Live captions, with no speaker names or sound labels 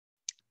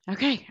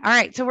Okay. All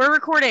right. So we're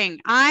recording.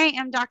 I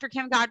am Dr.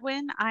 Kim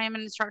Godwin. I am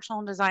an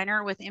instructional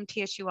designer with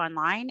MTSU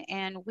Online,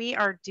 and we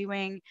are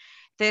doing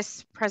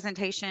this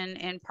presentation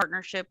in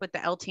partnership with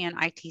the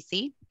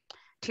LT&ITC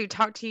to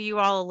talk to you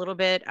all a little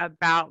bit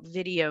about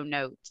Video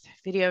Note.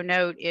 Video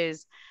Note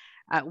is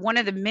one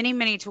of the many,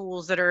 many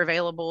tools that are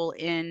available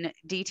in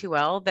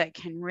D2L that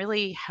can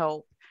really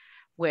help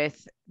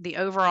with the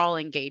overall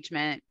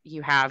engagement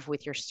you have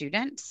with your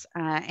students.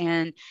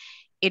 And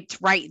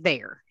it's right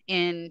there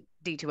in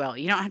D2L.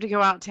 You don't have to go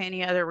out to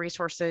any other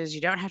resources. You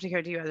don't have to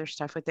go do other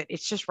stuff with it.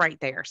 It's just right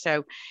there.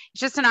 So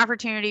it's just an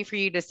opportunity for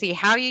you to see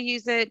how you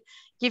use it,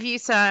 give you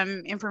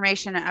some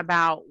information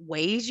about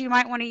ways you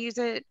might want to use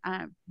it,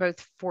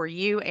 both for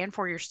you and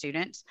for your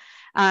students,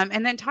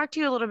 and then talk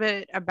to you a little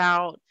bit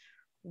about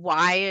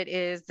why it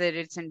is that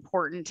it's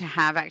important to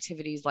have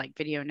activities like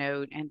Video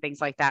Note and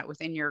things like that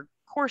within your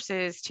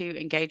courses to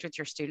engage with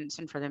your students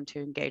and for them to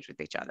engage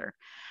with each other.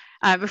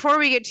 Before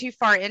we get too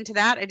far into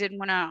that, I did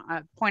want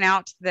to point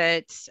out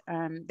that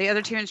the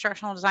other two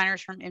instructional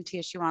designers from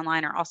MTSU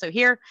Online are also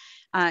here.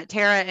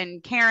 Tara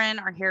and Karen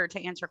are here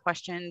to answer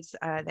questions.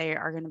 They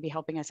are going to be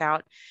helping us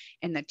out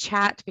in the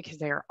chat because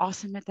they are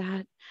awesome at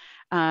that.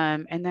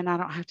 And then I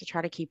don't have to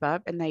try to keep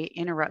up, and they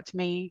interrupt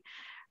me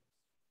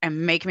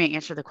and make me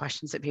answer the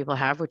questions that people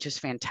have, which is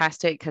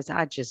fantastic because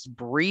I just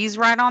breeze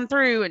right on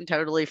through and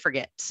totally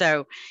forget.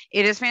 So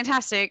it is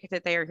fantastic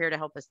that they are here to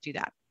help us do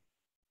that.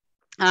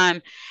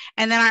 And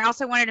then I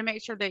also wanted to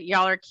make sure that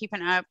y'all are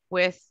keeping up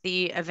with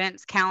the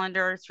events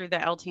calendar through the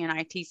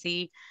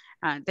LT&ITC.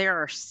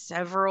 There are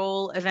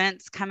several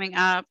events coming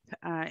up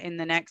in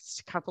the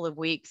next couple of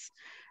weeks.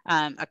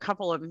 A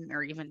couple of them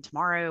are even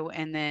tomorrow,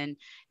 and then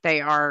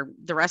they are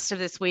the rest of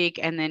this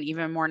week, and then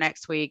even more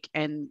next week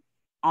and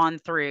on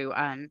through.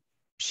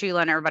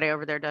 Sheila and everybody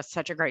over there does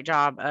such a great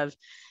job of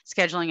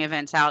scheduling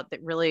events out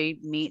that really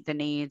meet the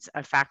needs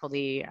of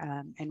faculty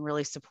and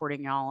really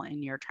supporting y'all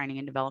in your training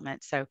and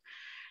development. So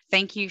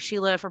thank you,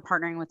 Sheila, for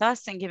partnering with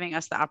us and giving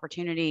us the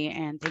opportunity.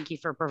 And thank you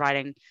for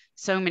providing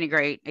so many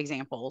great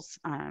examples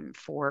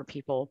for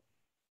people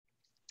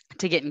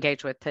to get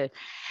engaged with to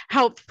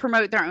help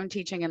promote their own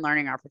teaching and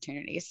learning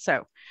opportunities.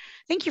 So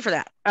thank you for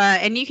that.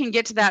 And you can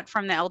get to that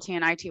from the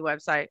LT&IT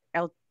website,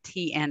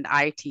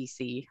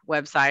 LT&ITC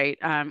website,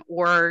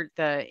 or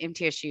the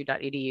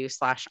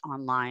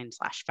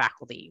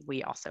mtsu.edu/online/faculty.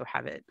 We also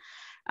have it.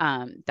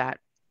 That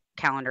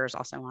calendar is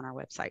also on our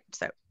website.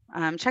 So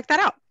check that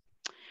out.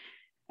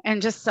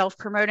 And just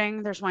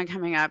self-promoting, there's one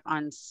coming up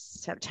on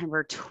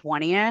September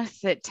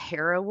 20th that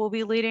Tara will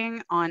be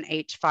leading on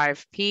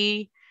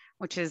H5P,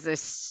 which is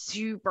this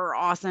super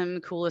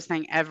awesome, coolest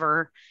thing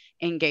ever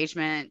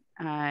engagement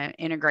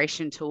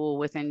integration tool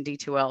within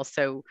D2L.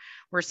 So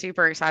we're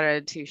super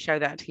excited to show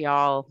that to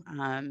y'all.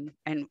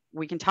 And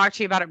we can talk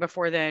to you about it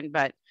before then,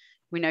 but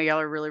we know y'all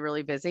are really,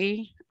 really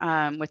busy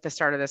with the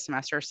start of the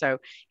semester. So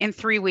in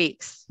 3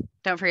 weeks,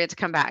 don't forget to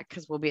come back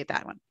because we'll be at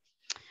that one.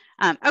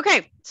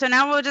 Okay, so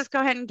now we'll just go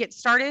ahead and get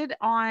started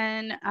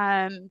on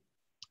a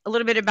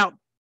little bit about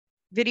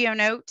Video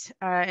Note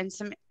and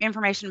some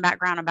information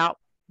background about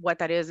what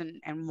that is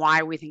and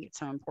why we think it's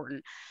so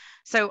important.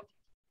 So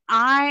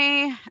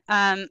I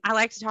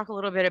like to talk a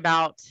little bit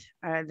about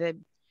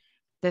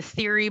the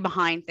theory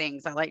behind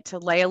things. I like to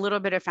lay a little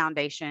bit of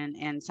foundation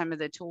and some of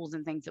the tools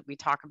and things that we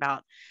talk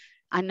about.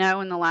 I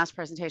know in the last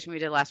presentation we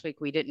did last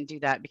week, we didn't do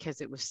that because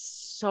it was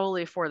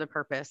solely for the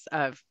purpose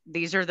of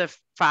these are the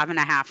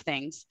 5.5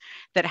 things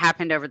that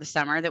happened over the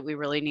summer that we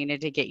really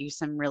needed to get you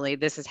some really,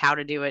 this is how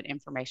to do it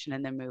information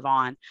and then move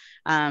on.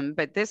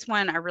 But this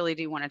one, I really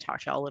do want to talk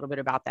to y'all a little bit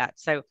about that.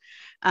 So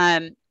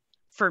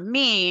for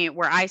me,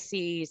 where I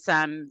see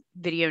some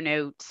Video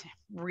Note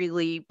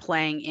really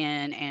playing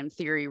in and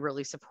theory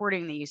really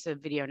supporting the use of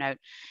Video Note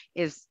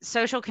is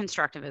social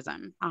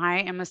constructivism.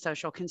 I am a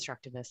social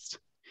constructivist.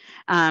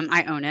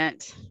 I own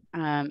it.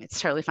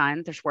 It's totally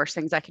fine. There's worse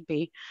things I could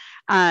be.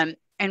 And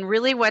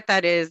really what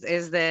that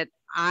is that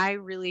I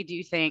really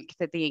do think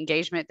that the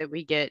engagement that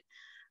we get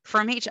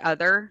from each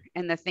other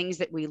and the things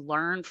that we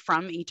learn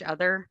from each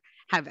other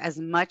have as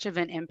much of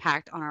an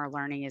impact on our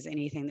learning as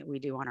anything that we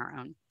do on our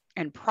own,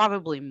 and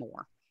probably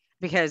more,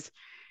 because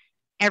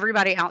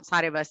everybody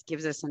outside of us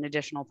gives us an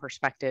additional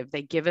perspective.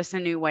 They give us a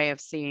new way of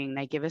seeing.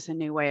 They give us a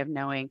new way of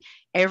knowing.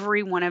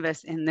 Every one of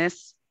us in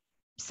this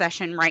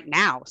session right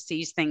now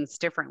sees things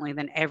differently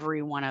than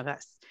every one of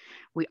us.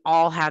 We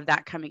all have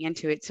that coming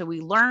into it. So we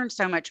learn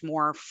so much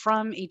more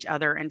from each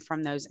other and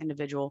from those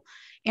individual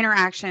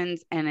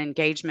interactions and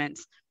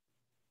engagements.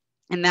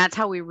 And that's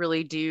how we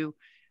really do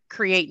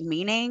create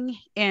meaning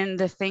in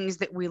the things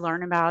that we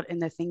learn about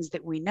and the things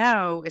that we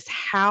know, is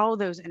how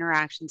those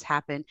interactions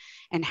happen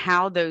and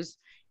how those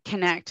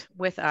connect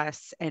with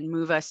us and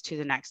move us to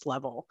the next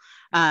level.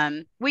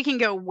 We can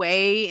go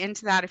way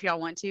into that if y'all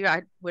want to.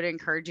 I would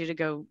encourage you to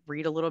go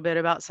read a little bit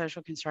about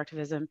social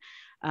constructivism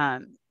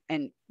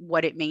and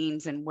what it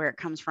means and where it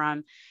comes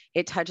from.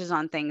 It touches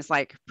on things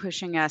like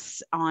pushing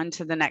us on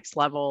to the next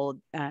level,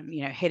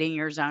 hitting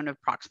your zone of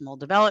proximal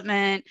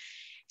development,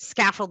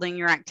 scaffolding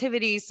your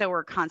activities. So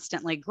we're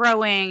constantly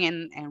growing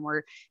and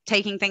we're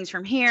taking things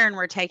from here and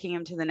we're taking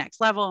them to the next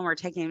level and we're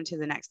taking them to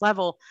the next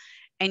level.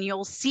 And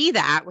you'll see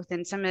that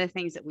within some of the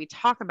things that we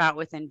talk about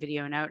within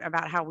Video Note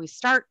about how we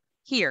start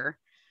here,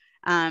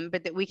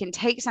 but that we can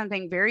take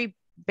something very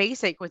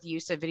basic with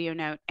use of Video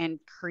Note and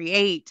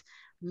create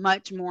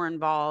much more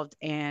involved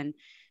and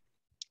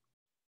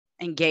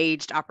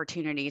engaged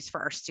opportunities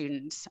for our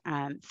students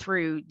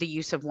through the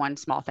use of one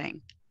small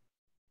thing.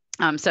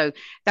 So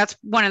that's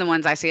one of the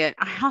ones I see it.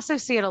 I also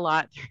see it a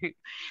lot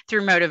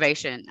through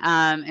motivation.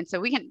 And so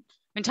we can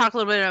talk a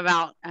little bit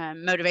about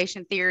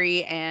motivation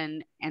theory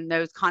and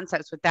those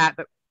concepts with that.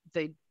 But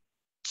the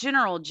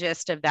general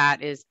gist of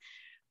that is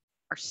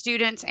our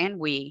students and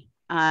we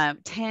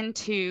tend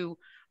to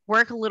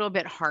work a little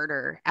bit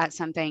harder at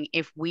something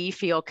if we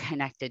feel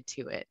connected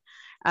to it.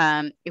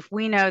 If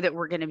we know that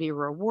we're going to be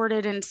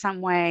rewarded in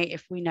some way,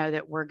 if we know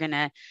that we're going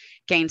to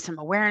gain some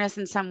awareness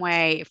in some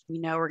way, if we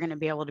know we're going to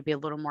be able to be a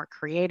little more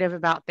creative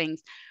about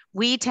things,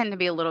 we tend to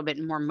be a little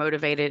bit more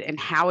motivated in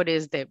how it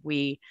is that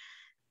we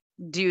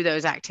do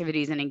those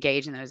activities and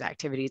engage in those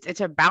activities.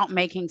 It's about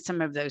making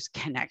some of those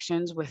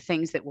connections with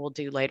things that we'll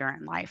do later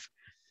in life.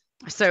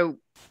 So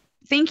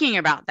thinking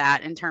about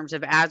that in terms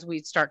of as we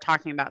start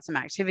talking about some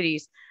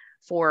activities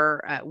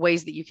for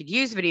ways that you could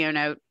use Video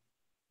Note,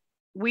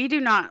 we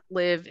do not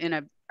live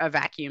in a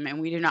vacuum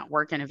and we do not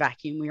work in a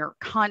vacuum. We are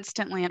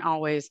constantly and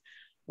always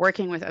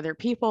working with other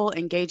people,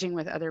 engaging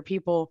with other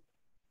people.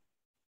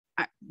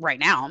 Right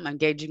now, I'm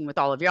engaging with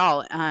all of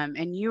y'all,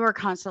 and you are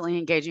constantly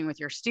engaging with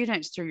your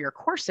students through your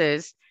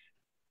courses.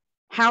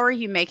 How are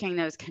you making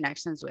those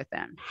connections with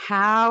them?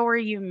 How are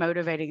you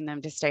motivating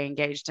them to stay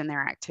engaged in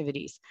their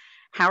activities?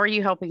 How are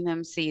you helping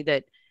them see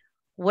that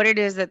what it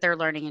is that they're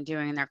learning and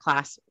doing in their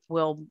class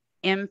will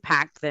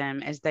impact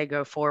them as they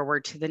go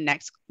forward to the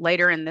next,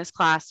 later in this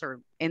class or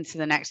into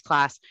the next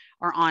class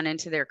or on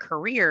into their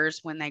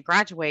careers when they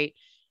graduate?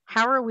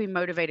 How are we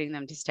motivating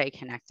them to stay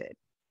connected?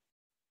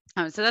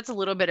 So that's a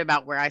little bit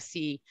about where I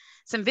see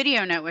some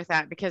Video Note with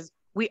that, because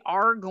we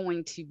are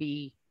going to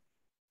be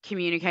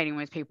communicating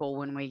with people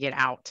when we get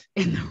out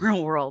in the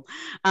real world.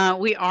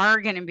 We are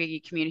going to be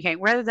communicating,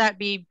 whether that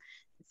be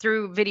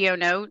through Video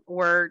Note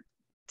or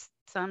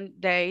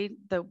someday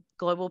the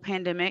global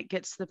pandemic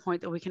gets to the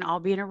point that we can all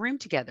be in a room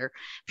together.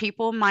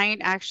 People might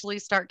actually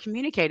start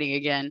communicating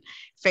again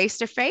face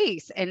to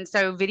face. And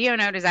so Video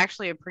Note is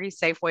actually a pretty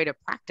safe way to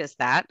practice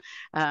that,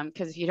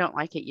 because if you don't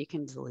like it, you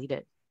can delete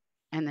it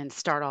and then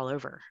start all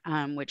over,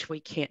 which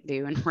we can't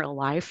do in real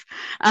life.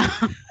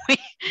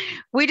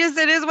 We just,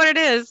 it is what it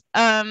is.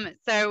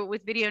 So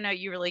with Video Note,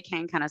 you really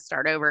can kind of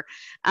start over.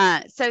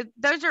 So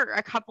those are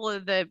a couple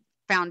of the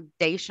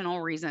foundational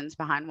reasons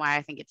behind why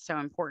I think it's so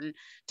important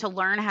to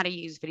learn how to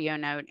use Video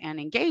Note and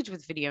engage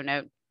with Video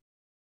Note.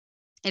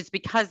 It's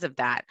because of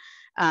that,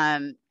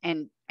 and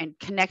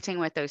connecting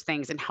with those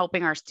things and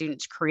helping our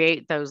students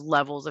create those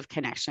levels of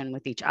connection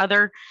with each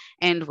other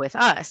and with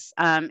us.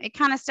 It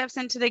kind of steps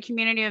into the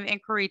community of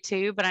inquiry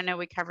too, but I know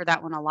we covered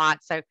that one a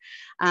lot. So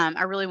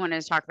I really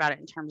wanted to talk about it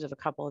in terms of a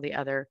couple of the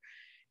other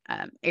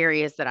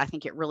areas that I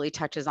think it really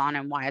touches on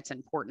and why it's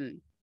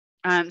important.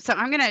 So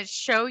I'm going to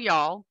show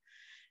y'all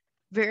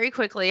very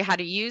quickly how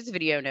to use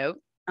Video Note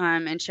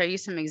and show you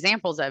some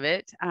examples of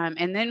it.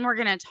 And then we're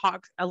going to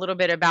talk a little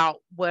bit about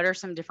what are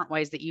some different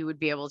ways that you would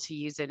be able to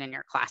use it in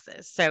your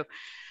classes. So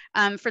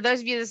for those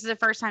of you, this is the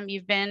first time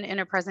you've been in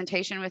a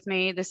presentation with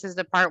me. This is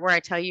the part where I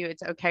tell you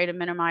it's okay to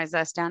minimize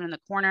us down in the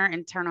corner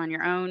and turn on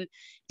your own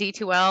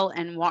D2L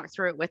and walk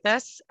through it with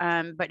us.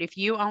 But if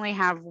you only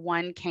have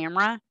one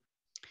camera,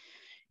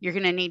 you're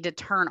going to need to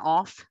turn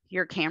off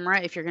your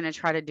camera if you're going to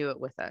try to do it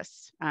with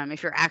us.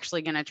 If you're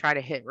actually going to try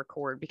to hit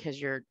record, because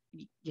you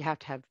have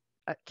to have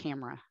a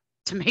camera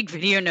to make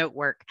Video Note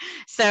work.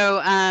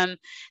 So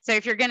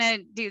if you're going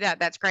to do that,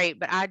 that's great.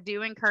 But I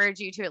do encourage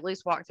you to at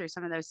least walk through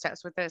some of those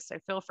steps with us. So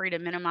feel free to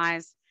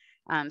minimize,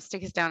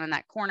 stick us down in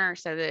that corner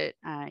so that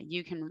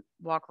you can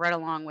walk right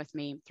along with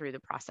me through the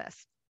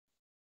process.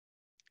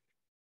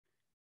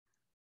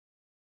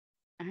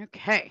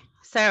 Okay,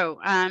 so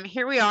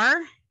here we are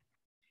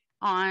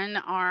on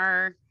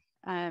our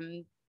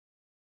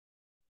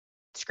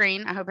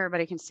screen. I hope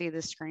everybody can see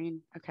this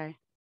screen. Okay.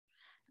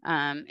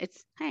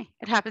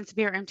 It happens to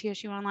be our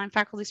MTSU Online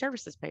Faculty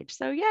Services page.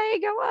 So yay,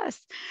 go us.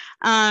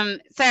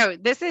 So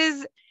this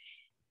is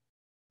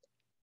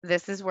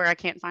where I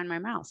can't find my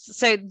mouse.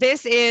 So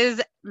this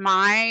is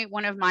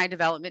one of my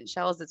development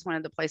shells. It's one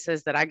of the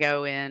places that I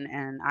go in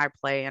and I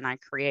play and I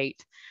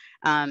create.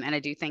 And I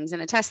do things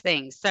and I test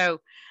things.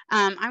 So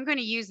I'm going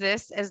to use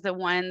this as the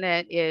one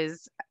that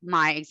is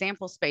my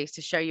example space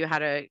to show you how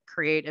to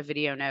create a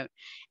Video Note.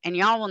 And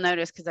y'all will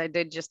notice, because I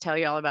did just tell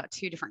y'all about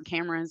two different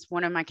cameras.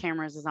 One of my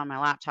cameras is on my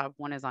laptop,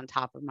 one is on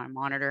top of my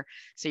monitor.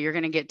 So you're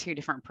going to get two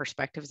different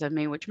perspectives of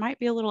me, which might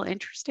be a little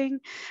interesting,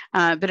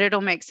 but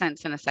it'll make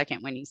sense in a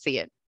second when you see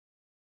it.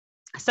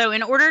 So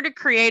in order to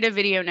create a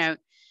Video Note,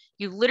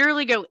 you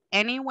literally go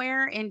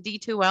anywhere in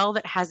D2L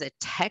that has a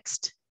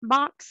text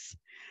box.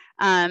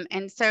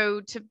 And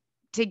so to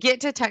to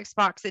get to text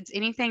box, it's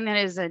anything that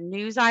is a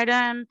news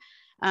item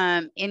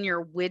in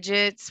your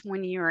widgets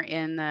when you're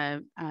in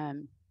the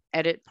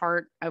edit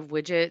part of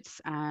widgets.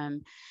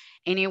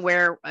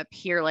 Anywhere up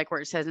here, like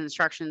where it says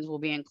instructions will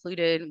be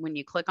included, when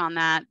you click on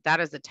that, that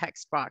is a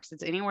text box.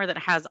 It's anywhere that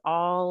has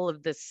all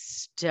of this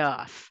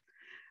stuff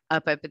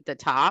up at the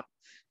top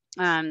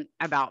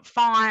about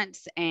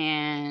fonts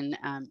and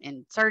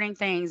inserting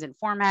things and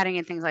formatting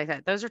and things like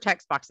that. Those are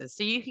text boxes.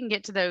 So you can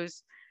get to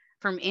those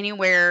from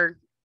anywhere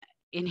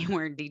in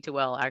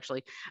D2L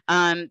actually.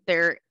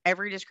 They're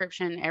every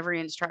description,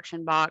 every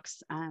instruction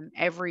box,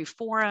 every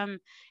forum,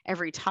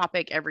 every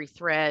topic, every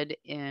thread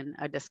in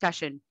a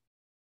discussion.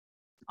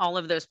 All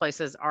of those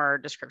places are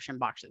description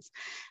boxes.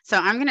 So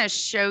I'm going to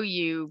show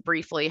you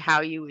briefly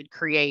how you would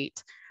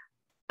create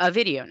a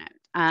video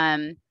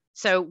note.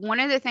 So one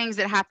of the things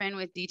that happened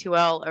with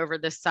D2L over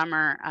the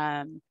summer,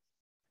 and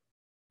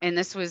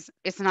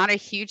it's not a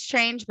huge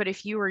change, but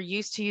if you were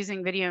used to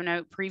using Video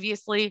Note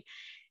previously,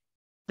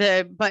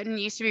 the button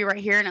used to be right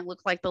here and it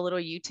looked like the little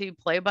YouTube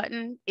play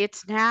button.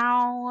 It's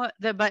now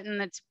the button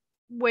that's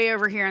way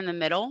over here in the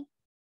middle.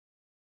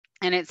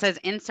 And it says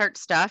insert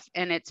stuff,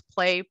 and it's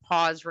play,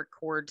 pause,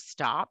 record,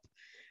 stop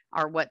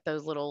are what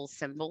those little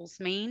symbols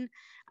mean.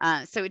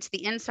 So it's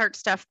the insert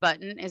stuff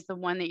button is the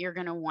one that you're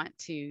going to want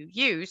to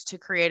use to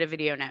create a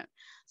video note.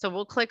 So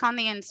we'll click on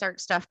the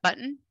insert stuff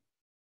button.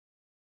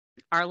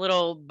 Our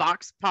little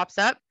box pops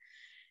up,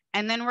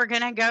 and then we're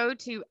going to go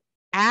to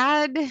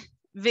add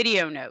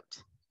video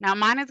note. Now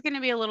mine is going to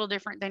be a little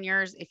different than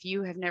yours if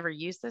you have never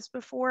used this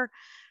before.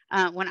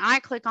 When I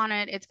click on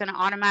it, it's going to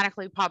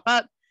automatically pop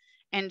up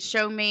and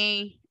show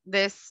me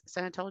this.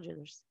 So I told you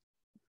there's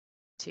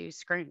two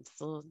screens.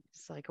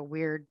 It's like a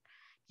weird,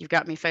 you've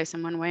got me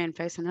facing one way and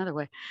facing another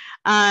way.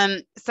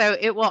 So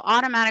it will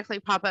automatically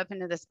pop up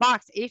into this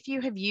box if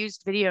you have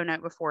used Video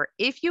Note before.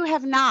 If you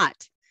have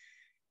not,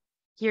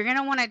 you're going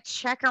to want to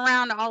check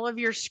around all of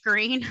your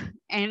screen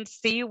and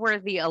see where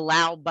the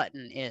allow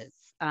button is,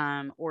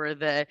 or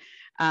the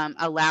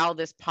allow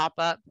this pop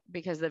up,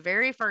 because the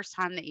very first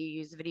time that you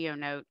use Video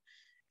Note,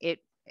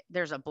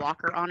 there's a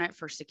blocker on it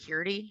for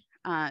security.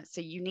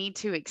 So you need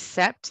to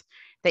accept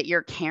that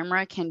your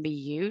camera can be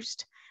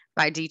used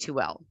by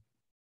D2L.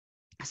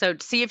 So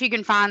see if you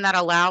can find that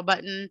allow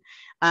button.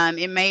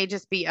 It may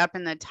just be up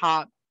in the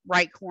top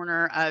right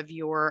corner of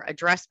your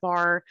address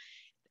bar,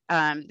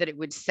 that it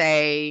would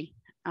say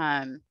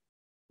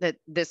that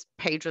this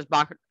page was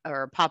blocked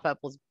or pop-up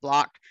was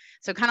blocked.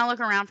 So kind of look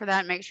around for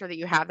that, make sure that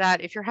you have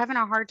that. If you're having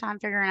a hard time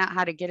figuring out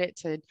how to get it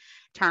to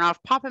turn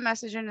off, pop a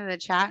message into the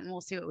chat and we'll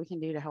see what we can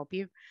do to help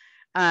you.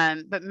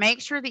 But make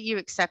sure that you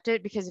accept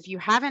it, because if you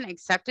haven't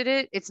accepted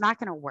it, it's not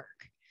going to work.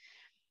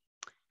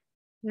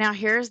 Now,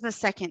 here's the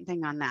second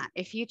thing on that.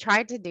 If you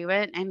tried to do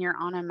it and you're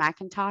on a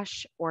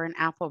Macintosh or an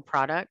Apple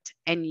product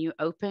and you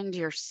opened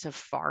your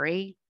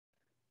Safari,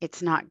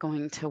 it's not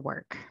going to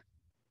work.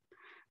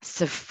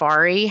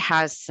 Safari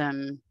has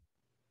some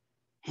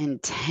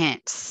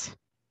intense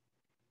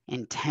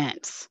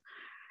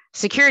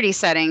security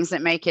settings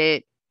that make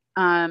it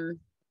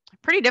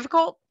pretty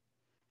difficult.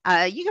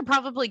 You could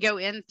probably go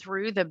in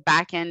through the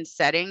back end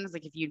settings,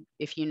 like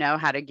if you know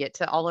how to get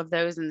to all of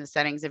those in the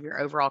settings of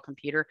your overall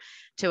computer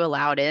to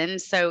allow it in.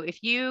 So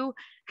if you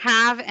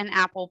have an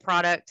Apple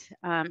product,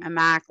 a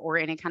Mac, or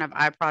any kind of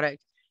iProduct,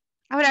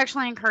 I would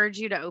actually encourage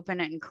you to open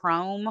it in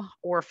Chrome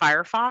or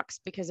Firefox,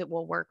 because it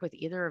will work with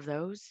either of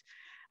those,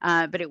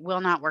 but it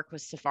will not work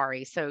with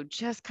Safari. So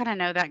just kind of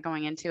know that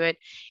going into it.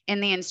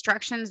 In the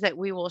instructions that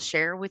we will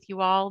share with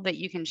you all that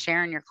you can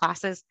share in your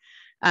classes,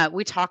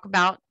 we talk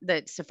about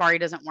that Safari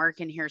doesn't work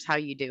and here's how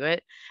you do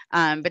it.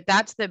 But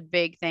that's the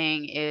big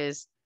thing,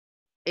 is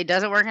it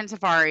doesn't work in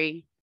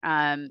Safari,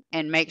 and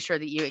make sure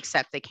that you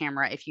accept the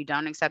camera. If you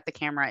don't accept the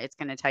camera, it's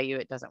going to tell you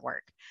it doesn't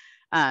work.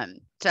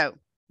 So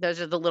those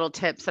are the little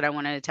tips that I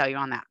wanted to tell you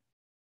on that.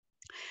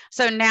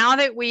 So now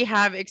that we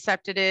have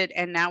accepted it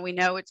and now we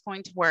know it's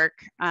going to work,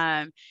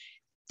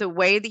 the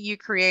way that you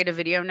create a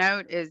video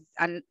note is,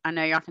 I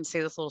know y'all can see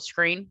this little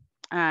screen,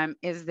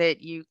 is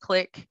that you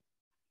click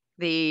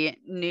the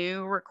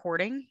new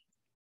recording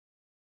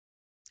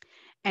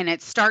and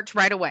it starts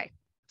right away.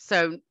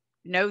 So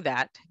know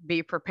that,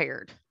 be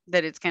prepared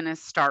that it's going to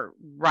start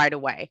right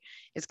away.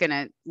 It's going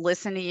to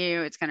listen to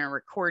you. It's going to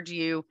record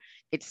you.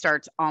 It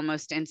starts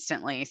almost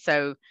instantly.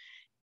 So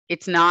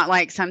it's not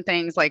like some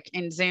things like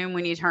in Zoom,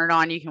 when you turn it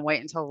on, you can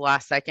wait until the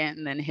last second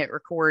and then hit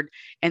record.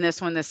 And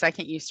this one, the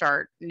second you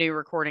start new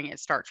recording, it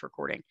starts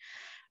recording.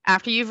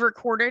 After you've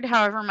recorded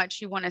however much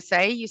you want to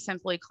say, you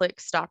simply click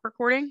stop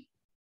recording.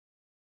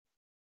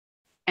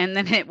 And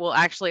then it will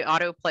actually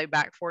auto play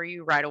back for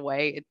you right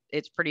away.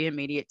 It's pretty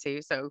immediate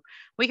too. So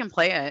we can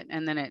play it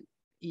and then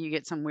you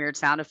get some weird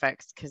sound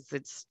effects because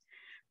it's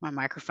my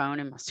microphone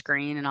and my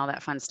screen and all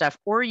that fun stuff.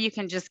 Or you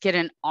can just get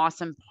an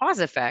awesome pause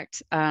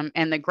effect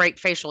and the great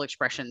facial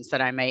expressions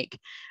that I make,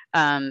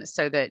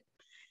 so that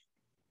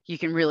you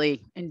can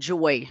really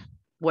enjoy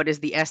what is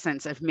the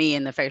essence of me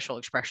and the facial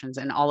expressions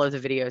and all of the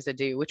videos I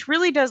do, which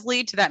really does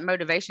lead to that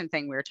motivation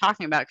thing we were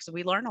talking about, because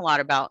we learn a lot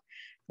about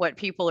what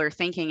people are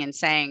thinking and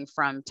saying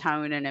from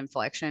tone and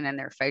inflection and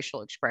their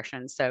facial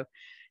expressions. So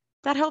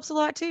that helps a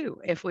lot too.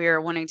 If we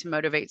are wanting to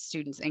motivate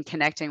students and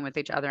connecting with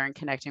each other and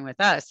connecting with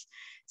us,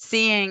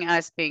 seeing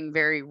us being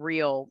very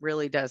real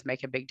really does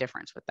make a big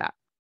difference with that.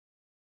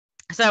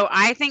 So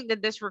I think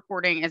that this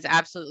recording is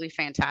absolutely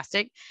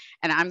fantastic,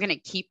 and I'm going to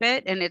keep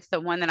it, and it's the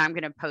one that I'm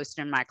going to post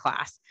in my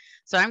class.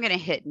 So I'm going to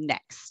hit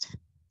next.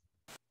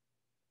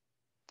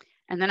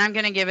 And then I'm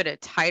going to give it a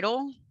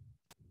title.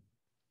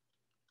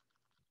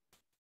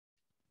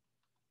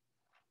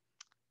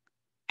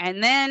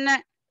 And then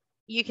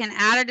you can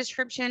add a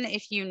description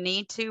if you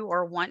need to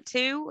or want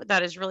to.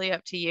 That is really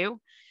up to you.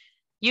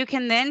 You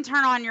can then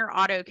turn on your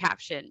auto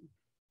caption.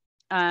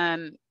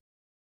 I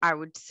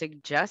would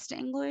suggest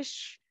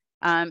English,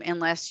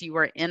 unless you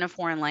are in a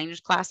foreign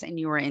language class and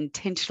you are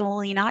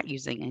intentionally not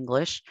using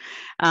English,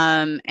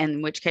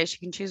 in which case you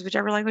can choose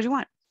whichever language you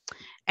want.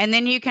 And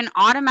then you can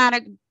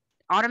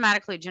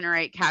automatically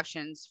generate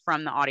captions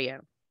from the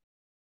audio.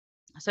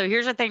 So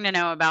here's the thing to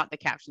know about the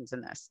captions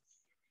in this.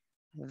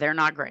 They're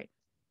not great.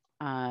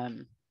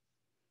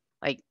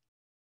 Like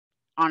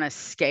on a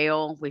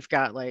scale, we've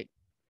got like,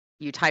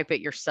 you type it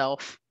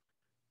yourself,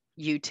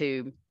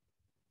 YouTube,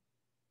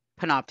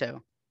 Panopto,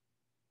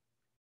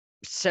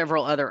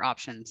 several other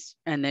options,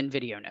 and then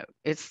Video Note.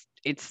 It's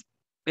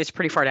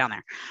pretty far down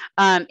there.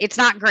 It's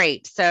not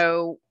great.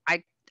 So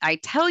I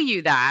tell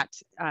you that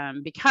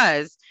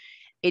because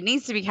it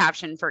needs to be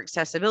captioned for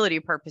accessibility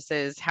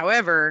purposes.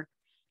 However,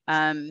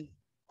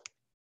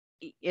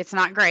 it's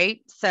not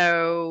great.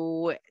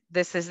 So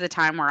this is the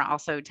time where I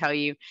also tell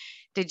you,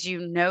 did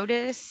you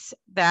notice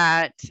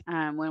that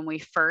when we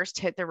first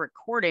hit the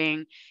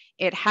recording,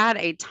 it had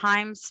a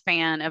time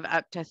span of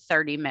up to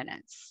 30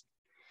 minutes?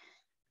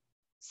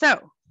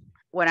 So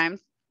what I'm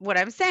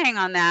saying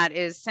on that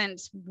is,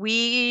 since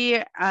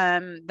the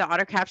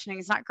auto captioning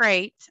is not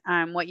great,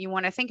 what you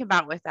want to think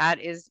about with that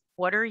is,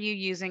 what are you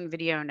using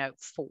Video Note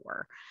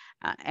for?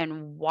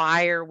 And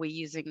why are we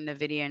using the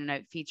Video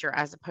Note feature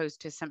as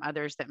opposed to some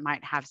others that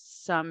might have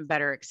some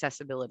better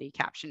accessibility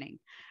captioning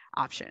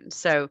options?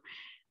 So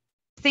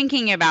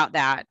thinking about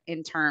that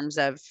in terms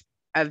of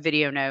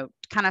Video Note,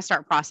 kind of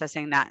start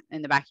processing that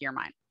in the back of your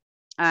mind.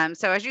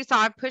 So as you saw,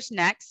 I pushed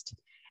next,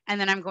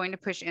 and then I'm going to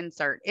push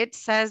insert. It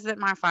says that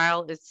my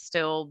file is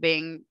still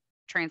being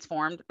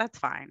transformed. That's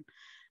fine.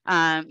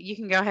 You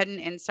can go ahead and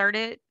insert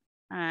it.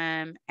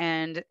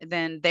 And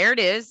then there it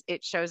is.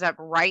 It shows up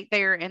right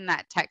there in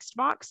that text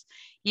box.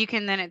 You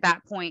can then at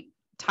that point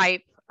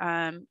type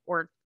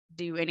or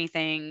do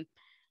anything,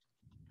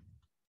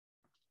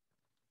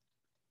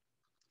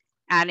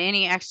 add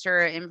any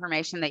extra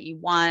information that you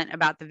want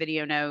about the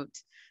Video Note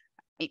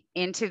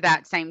into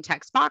that same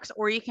text box,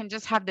 or you can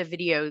just have the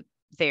video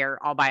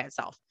there all by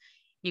itself.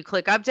 You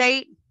click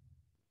update.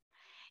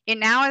 It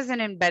now is an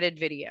embedded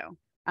video,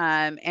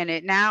 and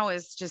it now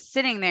is just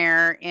sitting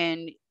there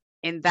in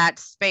that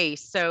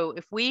space. So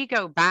if we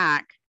go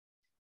back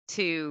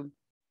to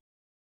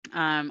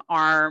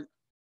our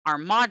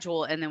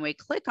module, and then we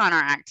click on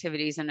our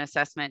activities and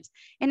assessments,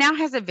 it now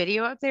has a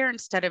video up there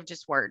instead of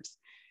just words.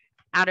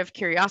 Out of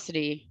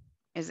curiosity,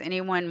 is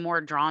anyone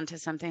more drawn to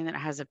something that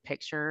has a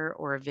picture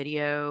or a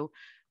video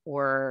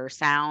or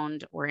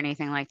sound or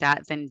anything like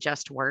that than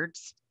just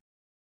words?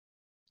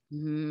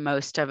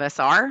 Most of us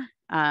are.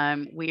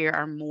 We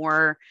are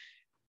more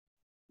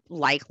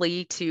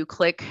likely to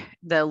click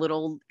the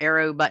little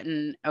arrow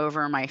button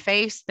over my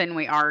face than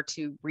we are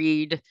to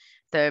read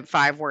the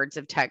 5 words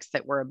of text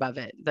that were above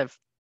it,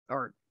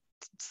 or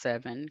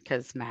 7,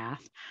 because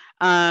math,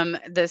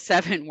 the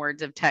 7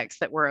 words of text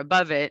that were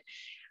above it.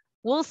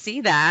 We'll see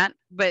that,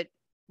 but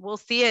we'll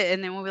see it,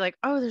 and then we'll be like,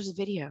 oh, there's a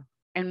video,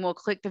 and we'll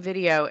click the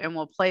video and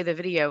we'll play the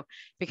video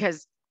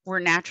because we're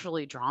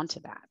naturally drawn to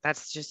that.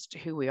 That's just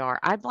who we are.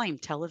 I blame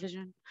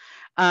television,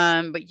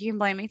 but you can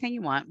blame anything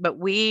you want, but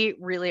we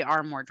really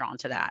are more drawn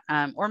to that.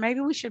 Or maybe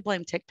we should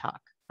blame TikTok,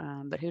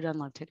 but who doesn't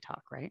love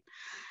TikTok, right?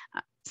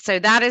 So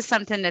that is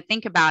something to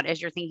think about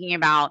as you're thinking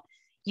about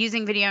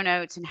using Video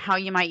Notes and how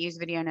you might use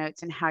Video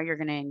Notes and how you're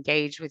going to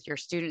engage with your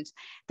students.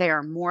 They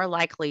are more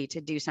likely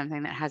to do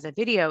something that has a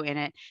video in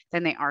it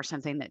than they are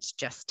something that's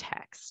just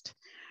text.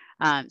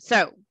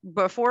 So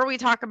before we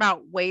talk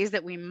about ways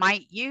that we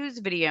might use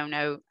Video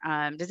Note,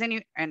 and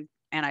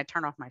I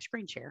turn off my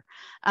screen share,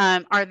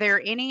 are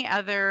there any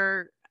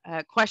other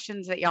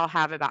questions that y'all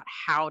have about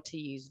how to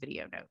use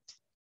Video Note?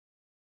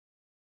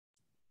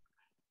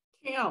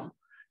 Kim,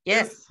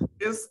 yes.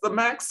 Is the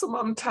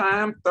maximum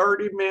time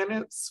 30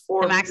 minutes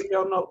for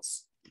Video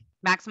Notes?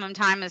 Maximum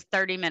time is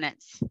 30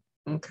 minutes.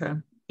 Okay.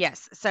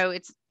 Yes. So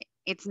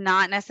it's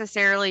not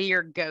necessarily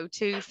your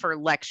go-to for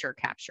lecture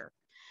capture.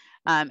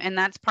 And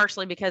that's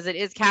partially because it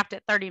is capped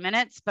at 30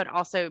 minutes, but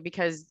also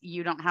because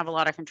you don't have a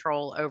lot of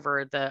control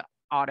over the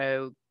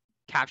auto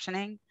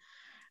captioning.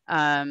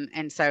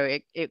 And so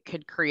it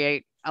could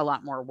create a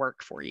lot more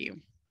work for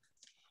you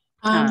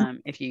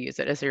if you use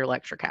it as your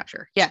lecture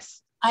capture.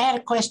 Yes. I had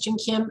a question,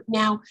 Kim.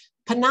 Now,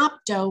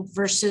 Panopto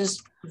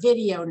versus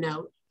Video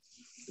Note,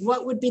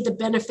 what would be the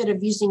benefit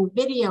of using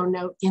Video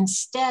Note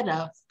instead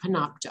of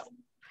Panopto?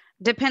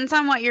 Depends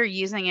on what you're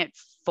using it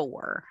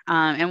for.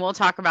 And we'll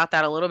talk about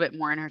that a little bit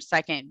more in a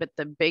second. But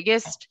the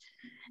biggest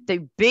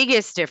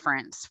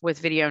difference with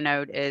Video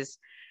Note is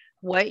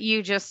what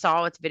you just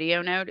saw with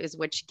Video Note is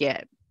what you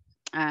get.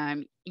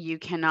 You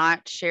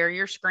cannot share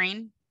your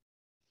screen.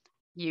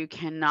 You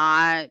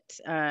cannot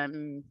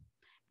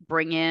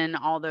bring in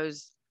all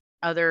those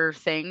other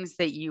things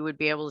that you would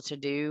be able to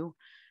do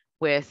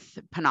with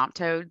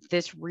Panopto.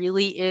 This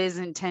really is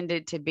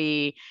intended to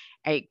be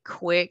a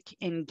quick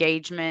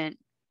engagement.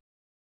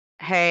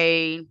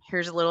 Hey,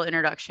 here's a little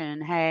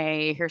introduction.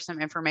 Hey, here's some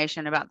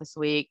information about this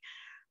week.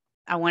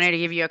 I wanted to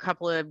give you a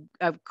couple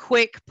of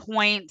quick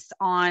points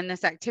on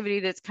this activity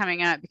that's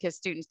coming up because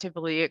students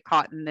typically get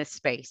caught in this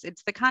space.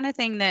 It's the kind of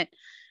thing that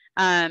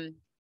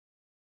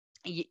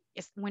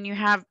when you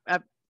have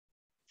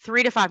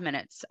 3 to 5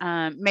 minutes,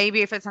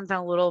 maybe if it's something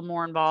a little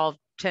more involved,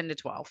 10 to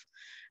 12.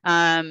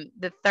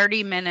 The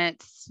 30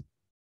 minutes,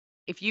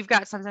 if you've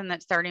got something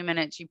that's 30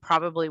 minutes, you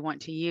probably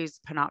want to use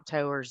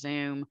Panopto or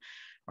Zoom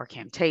or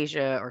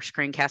Camtasia or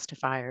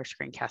Screencastify or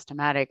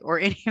Screencast-O-Matic or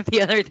any of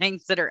the other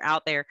things that are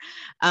out there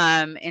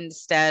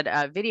instead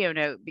of Video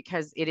Note,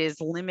 because it is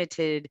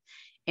limited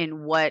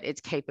in what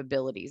its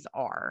capabilities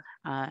are.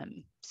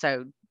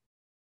 So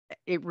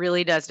it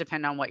really does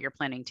depend on what you're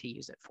planning to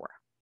use it for.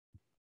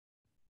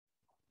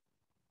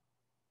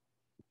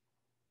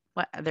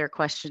 What other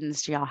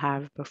questions do y'all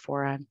have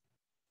before I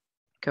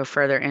go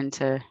further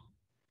into?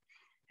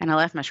 And I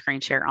left my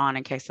screen share on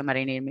in case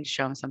somebody needed me to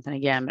show them something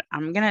again, but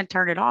I'm going to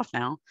turn it off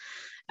now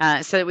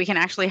so that we can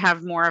actually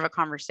have more of a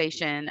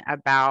conversation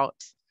about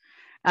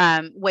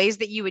ways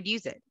that you would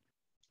use it.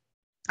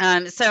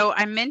 So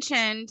I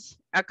mentioned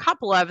a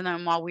couple of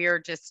them while we were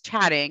just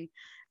chatting.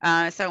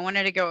 So I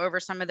wanted to go over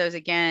some of those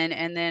again.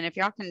 And then if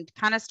y'all can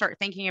kind of start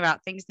thinking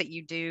about things that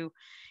you do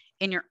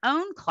in your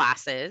own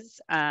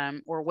classes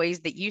or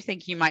ways that you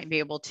think you might be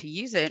able to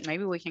use it,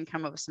 maybe we can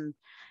come up with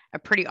a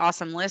pretty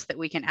awesome list that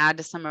we can add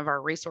to some of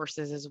our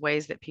resources as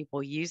ways that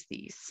people use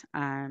these.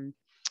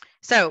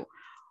 So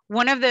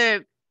one of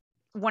the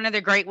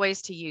great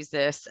ways to use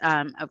this,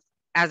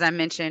 as I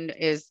mentioned,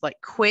 is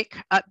like quick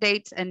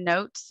updates and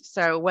notes.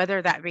 So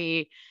whether that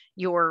be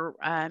your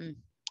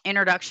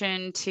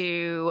introduction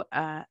to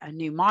a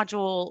new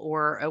module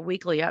or a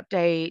weekly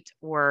update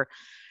or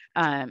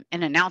an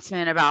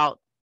announcement about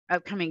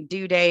upcoming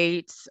due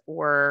dates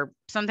or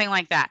something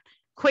like that.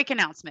 Quick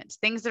announcements,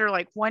 things that are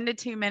like 1 to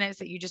 2 minutes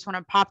that you just want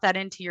to pop that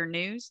into your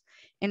news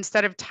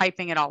instead of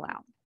typing it all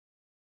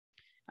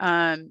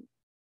out.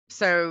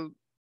 So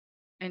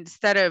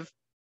instead of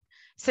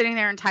sitting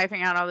there and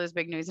typing out all those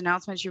big news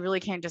announcements, you really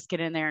can't just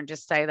get in there and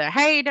just say that,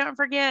 hey, don't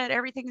forget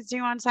everything's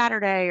due on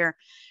Saturday, or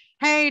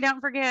hey,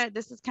 don't forget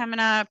this is coming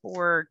up,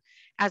 or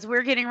as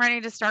we're getting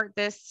ready to start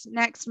this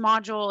next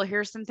module,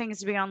 here's some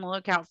things to be on the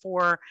lookout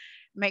for.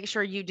 Make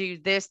sure you do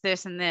this,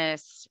 this, and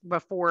this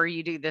before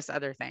you do this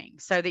other thing,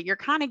 so that you're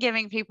kind of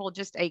giving people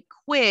just a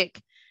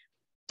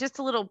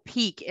little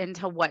peek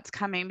into what's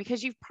coming,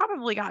 because you've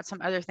probably got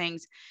some other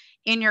things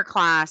in your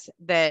class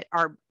that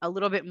are a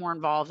little bit more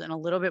involved and a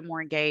little bit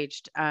more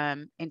engaged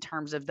in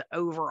terms of the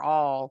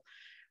overall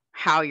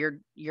how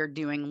you're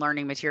doing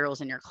learning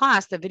materials in your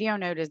class. The Video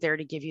Note is there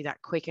to give you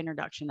that quick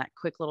introduction, that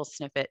quick little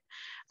snippet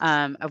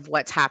of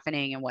what's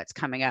happening and what's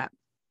coming up.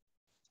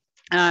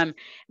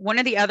 One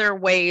of the other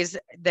ways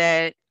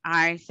that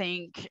I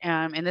think,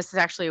 and this is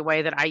actually a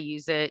way that I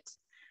use it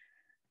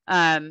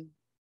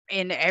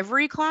in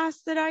every class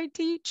that I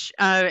teach,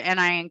 and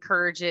I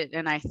encourage it,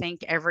 and I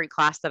think every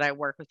class that I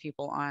work with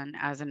people on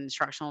as an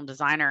instructional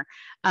designer,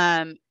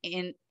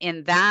 in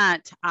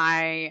that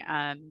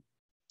I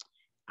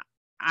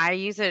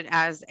use it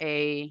as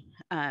a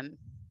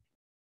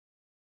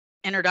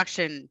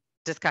introduction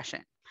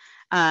discussion.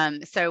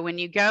 So when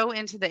you go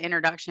into the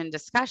introduction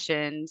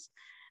discussions,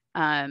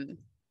 and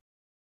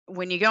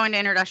you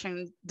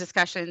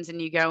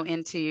go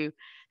into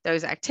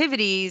those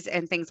activities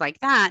and things like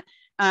that,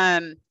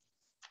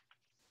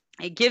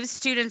 it gives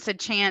students a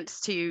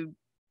chance to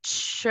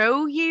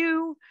show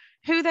you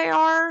who they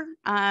are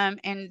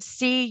and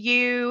see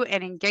you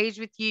and engage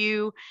with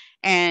you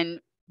and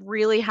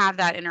really have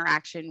that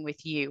interaction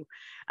with you.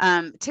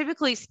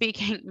 Typically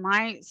speaking,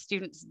 my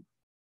students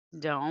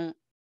don't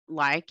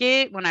like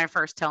it when I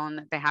first tell them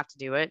that they have to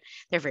do it.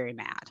 They're very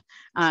mad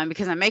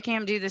because I'm making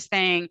them do this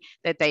thing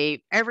that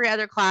every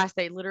other class,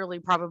 they literally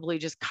probably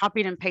just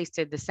copied and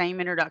pasted the same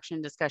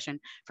introduction discussion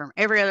from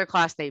every other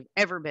class they've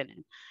ever been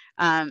in.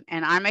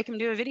 And I make them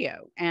do a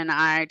video, and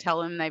I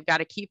tell them they've got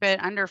to keep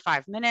it under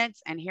 5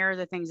 minutes, and here are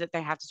the things that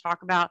they have to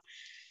talk about.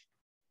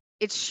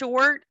 It's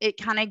short, it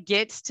kind of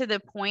gets to the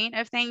point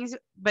of things,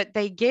 but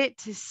they get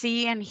to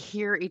see and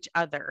hear each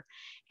other.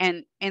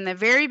 And in the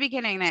very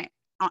beginning,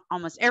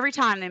 almost every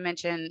time they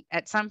mention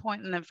at some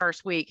point in the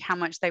first week how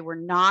much they were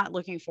not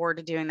looking forward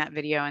to doing that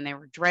video, and they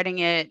were dreading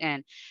it,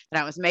 and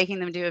that I was making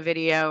them do a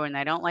video, and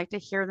they don't like to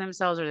hear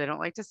themselves, or they don't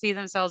like to see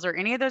themselves, or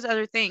any of those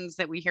other things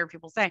that we hear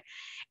people say.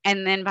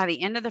 And then by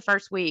the end of the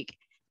first week,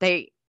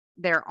 they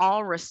they're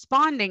all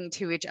responding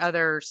to each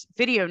other's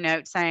video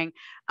note saying,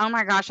 oh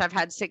my gosh, I've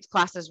had 6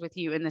 classes with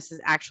you, and this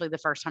is actually the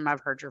first time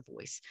I've heard your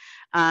voice.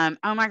 Oh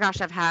my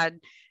gosh, I've had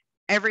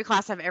every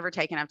class I've ever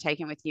taken, I've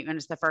taken with you, and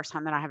it's the first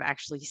time that I have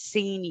actually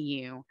seen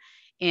you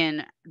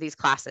in these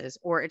classes.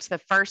 Or it's the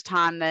first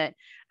time that,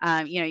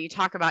 you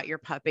talk about your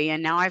puppy,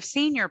 and now I've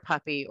seen your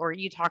puppy, or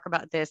you talk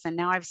about this, and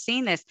now I've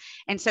seen this.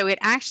 And so it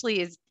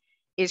actually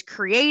is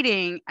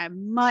creating a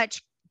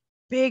much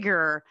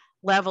bigger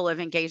level of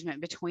engagement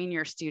between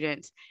your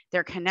students.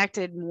 They're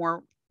connected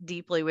more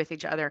deeply with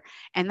each other.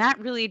 And that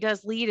really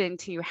does lead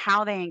into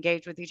how they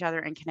engage with each other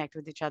and connect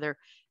with each other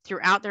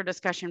throughout their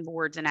discussion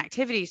boards and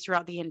activities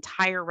throughout the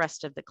entire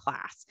rest of the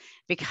class,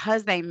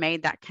 because they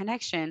made that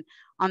connection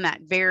on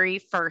that very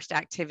first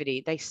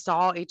activity. They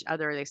saw each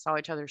other, they saw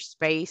each other's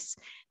space,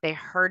 they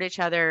heard each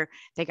other,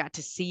 they got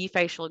to see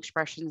facial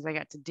expressions, they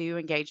got to do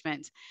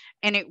engagements.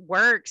 And it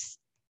works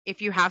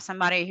if you have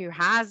somebody who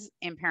has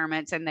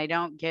impairments and they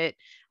don't get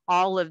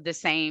all of the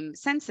same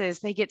senses,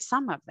 they get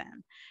some of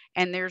them.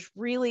 And there's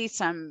really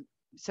some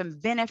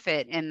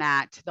benefit in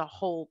that to the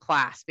whole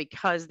class,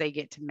 because they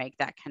get to make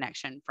that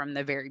connection from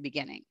the very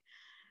beginning.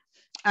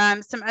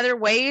 Some other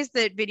ways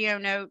that Video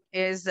Note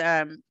is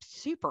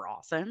super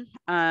awesome.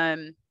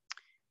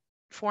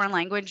 Foreign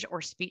language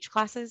or speech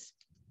classes,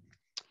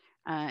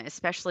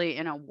 especially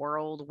in a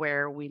world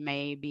where we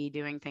may be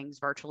doing things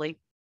virtually.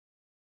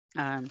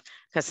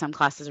 Because some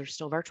classes are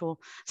still virtual,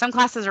 some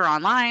classes are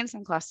online,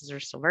 some classes are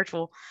still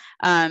virtual.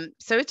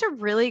 So it's a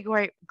really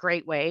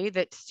great way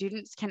that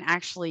students can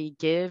actually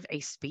give a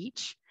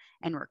speech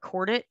and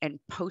record it and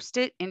post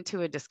it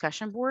into a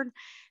discussion board.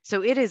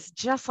 So it is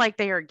just like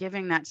they are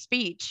giving that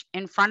speech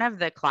in front of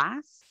the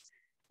class.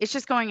 It's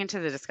just going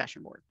into the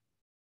discussion board.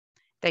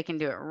 They can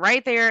do it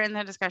right there in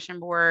the discussion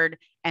board,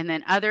 and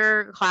then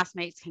other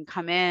classmates can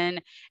come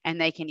in and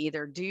they can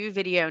either do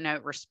video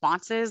note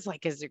responses,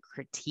 like as a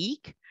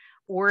critique,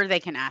 or they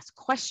can ask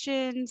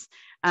questions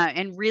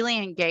and really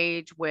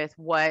engage with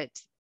what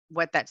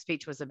that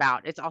speech was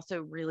about. It's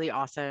also really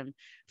awesome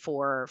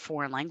for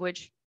foreign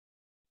language.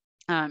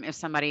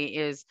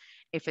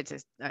 If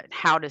it's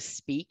how to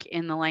speak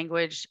in the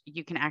language,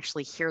 you can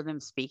actually hear them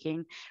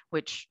speaking,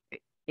 which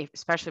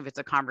especially if it's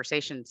a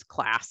conversations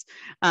class,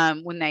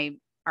 when they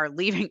are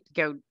leaving to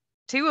go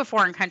to a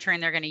foreign country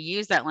and they're going to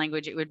use that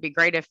language, it would be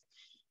great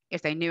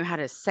if they knew how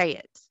to say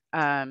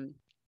it.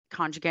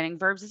 Conjugating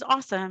verbs is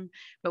awesome,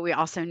 but we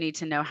also need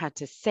to know how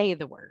to say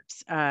the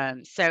words.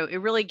 So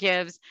it really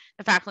gives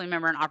the faculty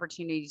member an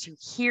opportunity to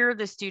hear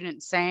the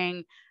student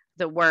saying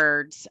the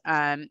words,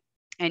 and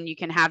you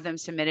can have them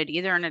submitted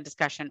either in a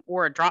discussion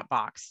or a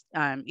Dropbox,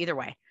 either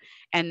way.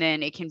 And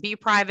then it can be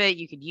private.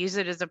 You could use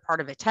it as a part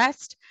of a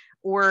test,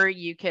 or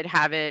you could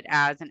have it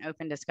as an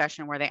open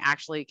discussion where they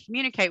actually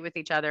communicate with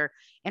each other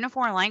in a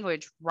foreign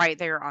language right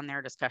there on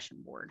their discussion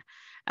board.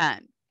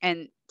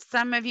 And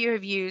some of you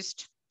have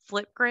used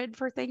Flipgrid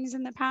for things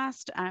in the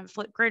past.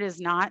 Flipgrid is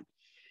not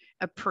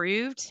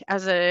approved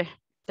as a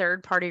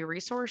third-party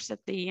resource at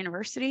the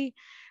university.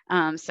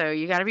 So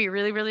you got to be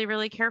really, really,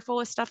 really careful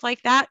with stuff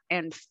like that,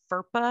 and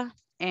FERPA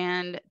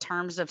and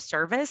terms of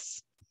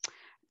service.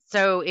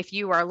 So if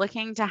you are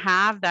looking to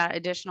have that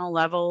additional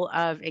level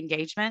of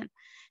engagement,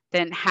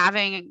 then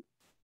having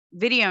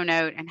Video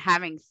Note and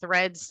having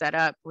threads set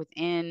up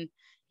within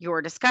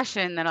your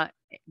discussion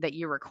that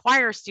you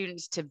require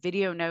students to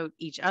video note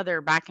each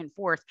other back and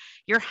forth,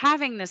 you're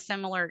having the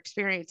similar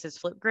experience as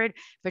Flipgrid,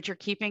 but you're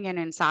keeping it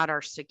inside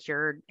our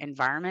secured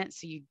environment.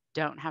 So you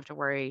don't have to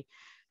worry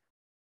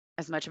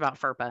as much about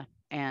FERPA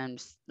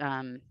and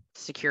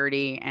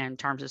security and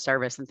terms of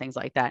service and things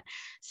like that.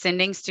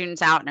 Sending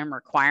students out and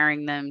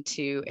requiring them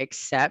to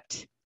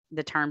accept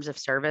the terms of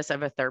service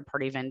of a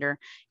third-party vendor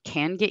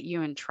can get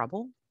you in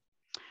trouble.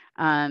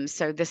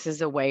 So this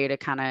is a way to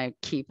kind of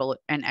keep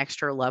an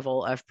extra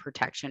level of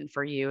protection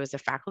for you as a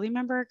faculty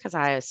member, because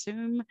I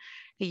assume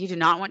that you do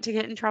not want to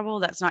get in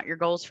trouble. That's not your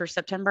goals for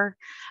September.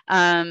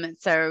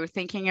 So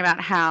thinking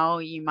about how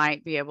you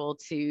might be able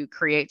to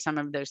create some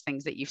of those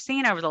things that you've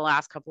seen over the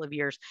last couple of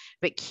years,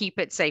 but keep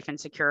it safe and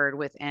secured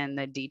within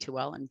the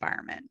D2L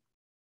environment.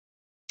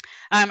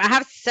 I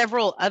have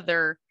several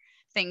other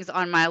things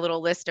on my little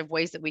list of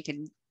ways that we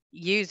can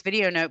use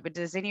Video Note, but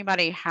does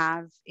anybody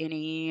have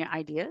any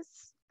ideas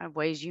of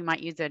ways you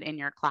might use it in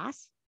your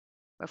class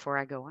before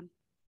I go on?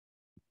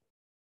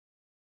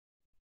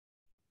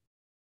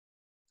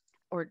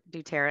 Or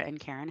do Tara and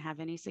Karen have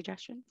any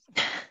suggestions?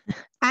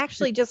 I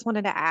actually just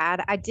wanted to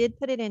add, I did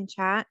put it in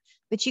chat,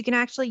 but you can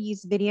actually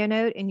use Video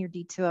Note in your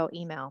D2L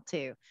email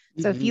too.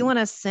 So if you want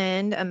to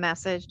send a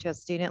message to a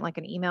student, like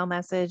an email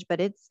message, but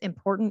it's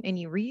important and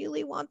you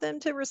really want them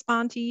to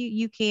respond to you,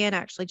 you can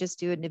actually just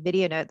do a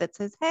Video Note that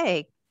says,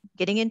 hey,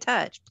 getting in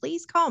touch,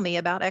 please call me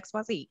about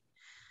XYZ.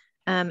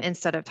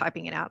 Instead of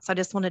typing it out. So I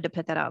just wanted to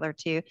put that out there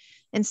too.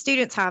 And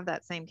students have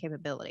that same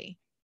capability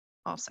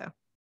also.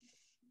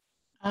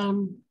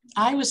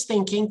 I was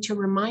thinking to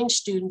remind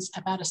students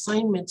about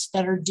assignments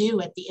that are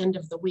due at the end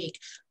of the week.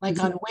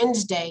 Like on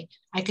Wednesday,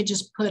 I could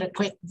just put a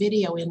quick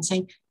video in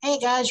saying, hey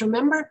guys,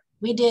 remember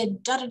we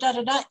did da da da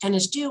da da, and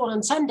it's due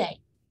on Sunday.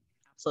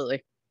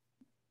 Absolutely.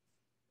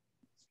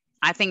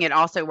 I think it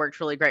also works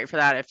really great for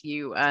that if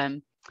you,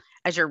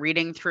 as you're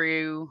reading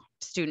through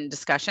student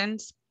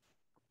discussions.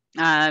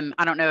 I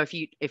don't know if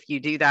you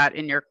do that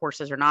in your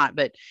courses or not,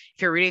 but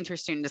if you're reading through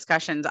student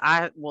discussions,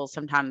 I will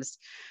sometimes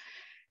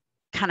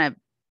kind of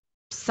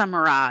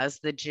summarize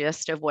the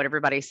gist of what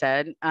everybody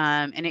said.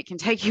 And it can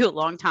take you a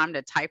long time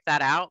to type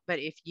that out. But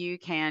if you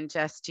can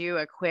just do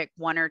a quick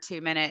 1 or 2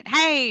 minute,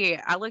 hey,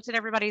 I looked at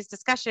everybody's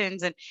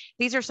discussions and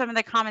these are some of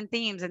the common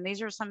themes and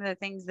these are some of the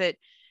things that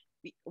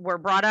were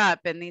brought up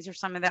and these are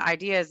some of the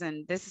ideas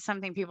and this is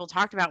something people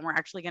talked about and we're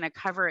actually going to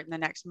cover it in the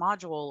next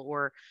module,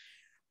 or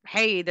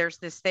hey, there's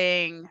this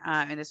thing,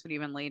 and this would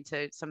even lead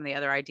to some of the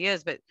other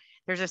ideas, but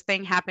there's this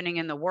thing happening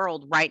in the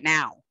world right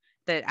now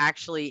that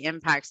actually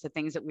impacts the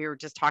things that we were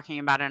just talking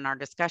about in our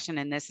discussion.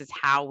 And this is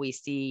how we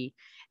see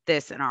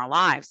this in our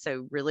lives.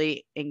 So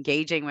really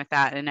engaging with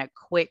that in a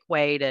quick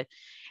way to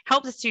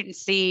help the students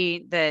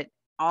see that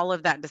all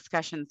of that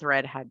discussion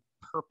thread had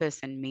purpose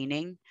and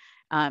meaning,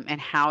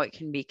 and how it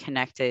can be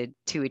connected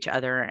to each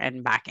other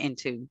and back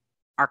into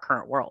our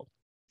current world.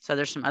 So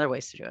there's some other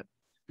ways to do it.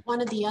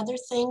 One of the other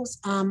things,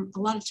 a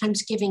lot of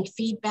times giving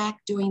feedback,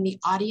 doing the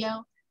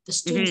audio, the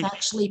students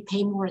actually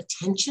pay more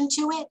attention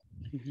to it.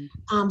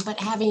 But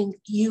having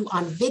you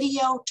on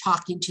video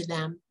talking to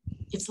them,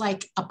 it's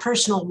like a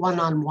personal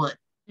one-on-one,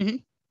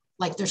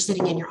 like they're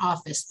sitting in your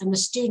office. And the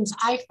students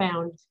I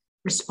found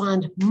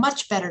respond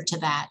much better to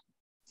that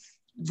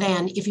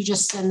than if you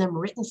just send them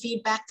written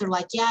feedback. They're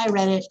like, yeah, I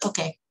read it.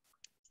 Okay.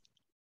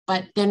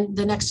 But then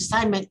the next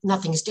assignment,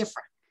 nothing's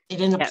different. They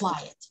didn't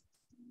apply it.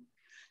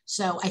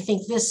 So I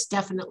think this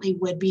definitely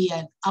would be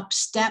an up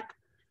step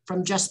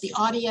from just the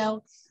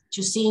audio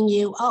to seeing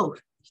you, oh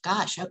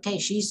gosh, okay,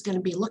 she's going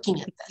to be looking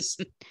at this.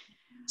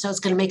 So it's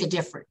going to make a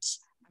difference.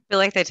 I feel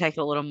like they take it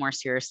a little more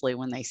seriously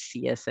when they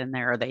see us in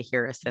there or they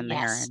hear us in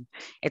there. And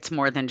it's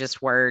more than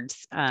just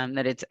words,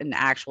 that it's an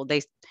actual,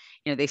 they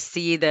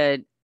see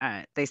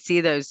they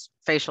see those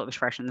facial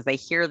expressions, they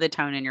hear the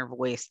tone in your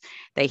voice,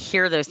 they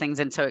hear those things.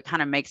 And so it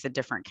kind of makes a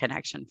different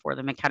connection for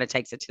them. It kind of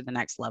takes it to the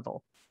next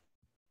level.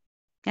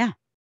 Yeah.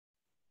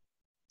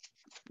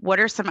 What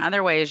are some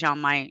other ways y'all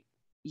might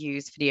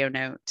use Video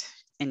Note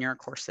in your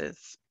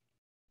courses?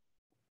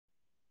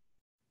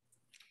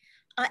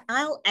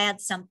 I'll add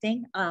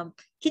something. Can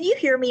you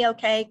hear me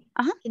okay?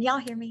 Can y'all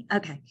hear me?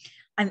 Okay.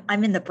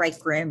 I'm in the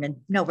break room and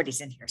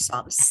nobody's in here,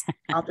 so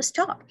I'll just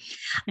talk.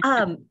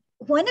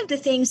 One of the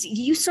things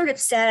you sort of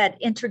said,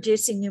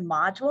 introducing new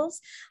modules,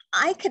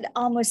 I could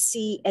almost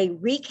see a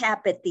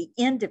recap at the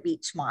end of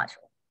each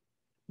module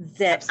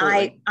that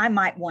I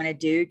might want to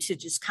do to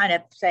just kind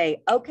of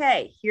say,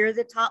 okay, here are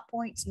the top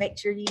points. Make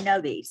sure you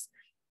know these.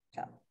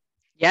 So,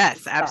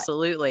 yes,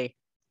 absolutely.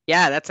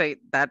 Yeah,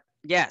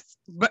 yes.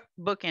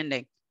 Book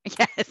ending.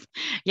 Yes.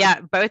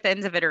 Yeah. Both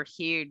ends of it are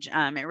huge.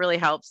 It really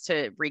helps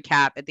to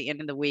recap at the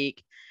end of the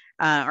week,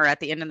 or at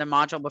the end of the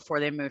module before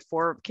they move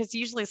forward, because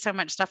usually so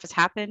much stuff has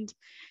happened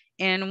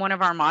in one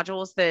of our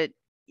modules that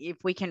if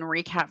we can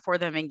recap for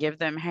them and give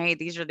them, hey,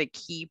 these are the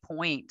key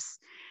points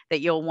that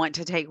you'll want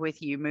to take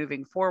with you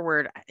moving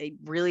forward, it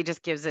really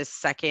just gives a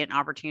second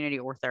opportunity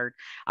or third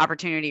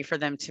opportunity for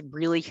them to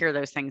really hear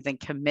those things and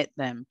commit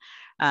them.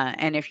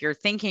 And if you're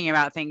thinking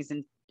about things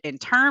in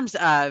terms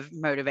of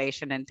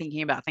motivation and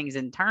thinking about things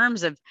in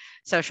terms of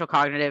social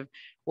cognitive,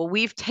 well,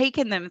 we've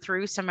taken them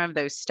through some of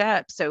those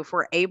steps. So if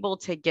we're able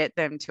to get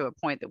them to a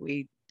point that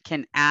we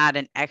can add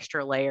an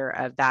extra layer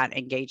of that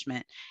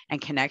engagement and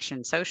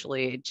connection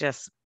socially,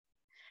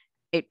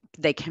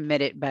 they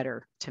commit it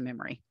better to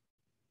memory.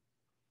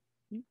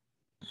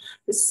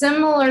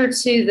 Similar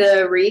to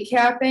the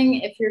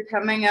recapping, if you're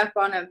coming up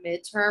on a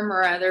midterm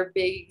or other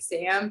big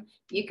exam,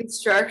 you could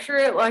structure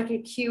it like a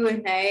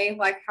Q&A,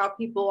 like how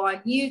people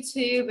on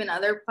YouTube and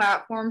other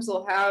platforms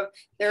will have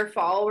their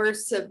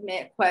followers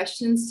submit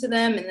questions to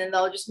them, and then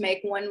they'll just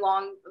make one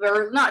long,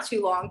 or not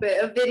too long, but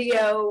a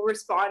video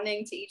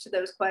responding to each of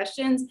those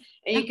questions,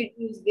 and you could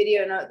use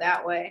Video Note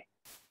that way.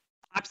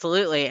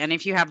 Absolutely. And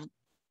if you have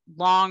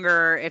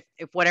longer,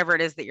 if whatever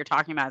it is that you're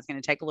talking about is going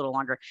to take a little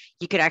longer,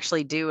 you could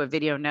actually do a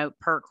video note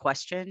per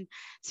question.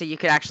 So you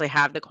could actually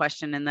have the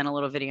question and then a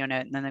little video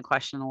note and then the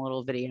question, a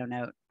little video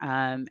note.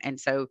 And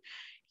so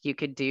you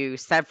could do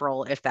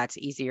several if that's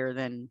easier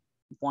than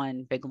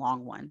one big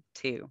long one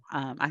too.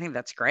 I think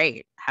that's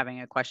great, having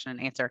a question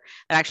and answer.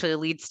 That actually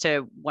leads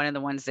to one of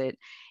the ones that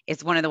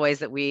is one of the ways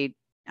that we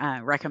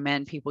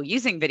recommend people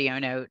using Video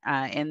Note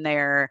in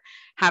their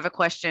have a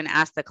question,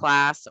 ask the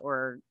class,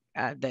 or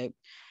the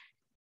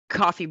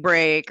coffee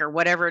break, or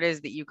whatever it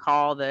is that you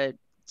call the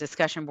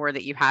discussion board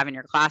that you have in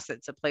your class.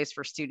 It's a place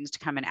for students to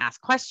come and ask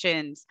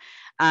questions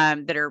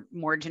that are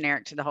more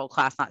generic to the whole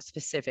class, not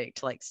specific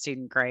to like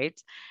student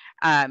grades.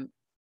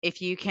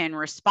 If you can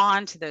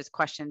respond to those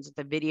questions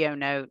with a video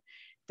note,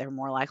 they're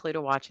more likely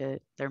to watch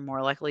it. They're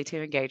more likely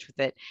to engage with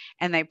it.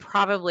 And they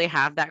probably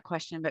have that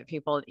question, but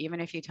people, even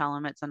if you tell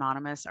them it's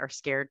anonymous, are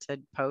scared to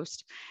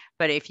post.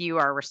 But if you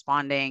are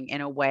responding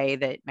in a way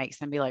that makes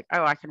them be like,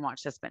 oh, I can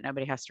watch this, but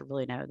nobody has to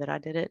really know that I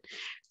did it,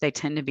 they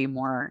tend to be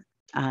more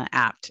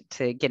apt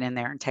to get in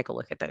there and take a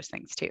look at those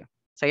things too.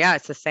 So yeah,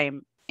 it's the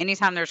same.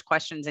 Anytime there's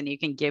questions and you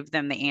can give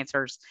them the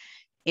answers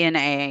in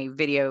a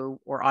video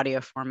or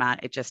audio format,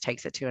 it just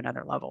takes it to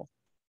another level.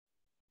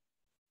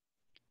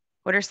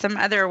 What are some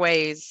other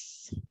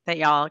ways that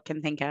y'all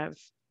can think of?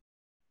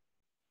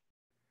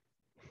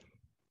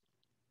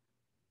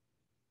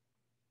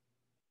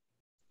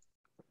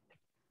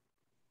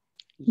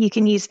 You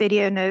can use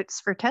video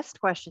notes for test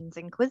questions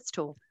in Quiz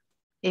Tool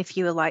if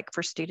you would like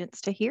for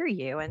students to hear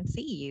you and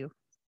see you.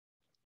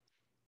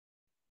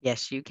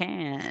 Yes, you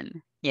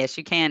can. Yes,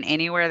 you can.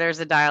 Anywhere there's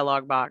a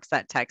dialog box,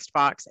 that text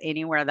box,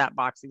 anywhere that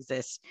box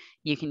exists,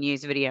 you can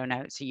use video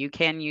notes. So you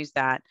can use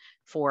that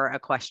for a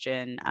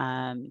question.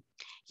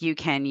 You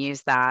can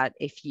use that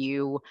if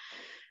you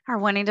are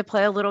wanting to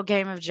play a little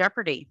game of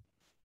Jeopardy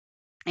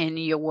in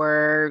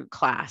your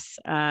class.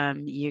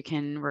 You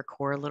can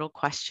record little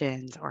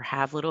questions or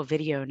have little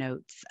video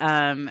notes.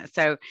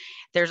 So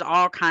there's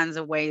all kinds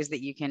of ways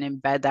that you can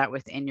embed that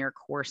within your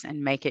course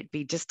and make it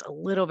be just a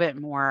little bit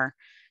more,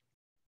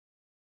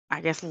 I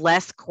guess,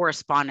 less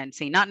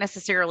correspondency, not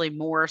necessarily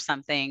more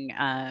something,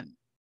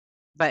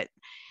 but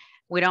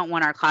we don't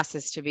want our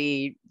classes to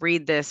be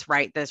read this,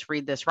 write this,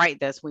 read this, write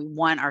this. We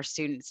want our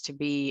students to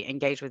be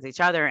engaged with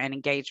each other and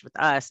engaged with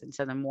us. And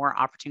so the more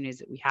opportunities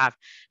that we have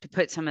to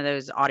put some of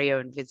those audio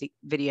and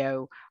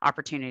video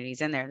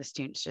opportunities in there, the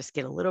students just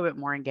get a little bit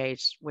more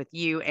engaged with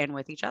you and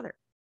with each other.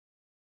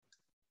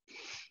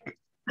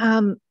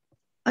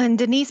 And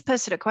Denise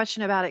posted a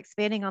question about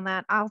expanding on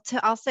that.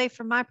 I'll say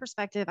from my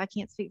perspective, I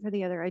can't speak for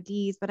the other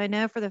IDs, but I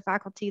know for the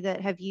faculty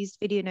that have used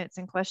video notes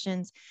and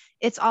questions,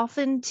 it's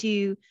often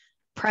to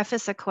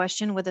preface a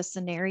question with a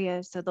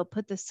scenario. So they'll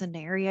put the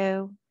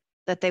scenario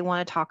that they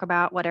want to talk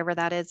about, whatever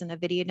that is, in a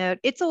video note.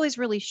 It's always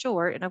really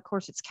short. And of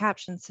course it's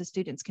captioned so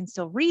students can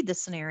still read the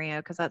scenario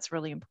because that's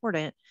really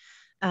important.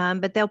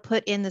 But they'll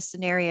put in the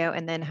scenario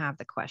and then have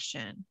the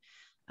question.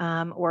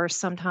 Or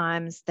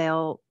sometimes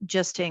they'll,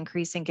 just to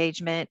increase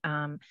engagement,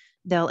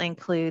 they'll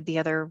include, the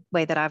other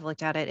way that I've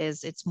looked at it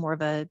is it's more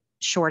of a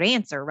short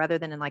answer rather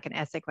than in like an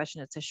essay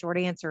question. It's a short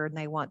answer and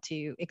they want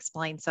to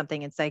explain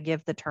something and say,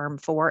 give the term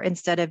for,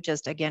 instead of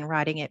just, again,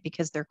 writing it,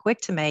 because they're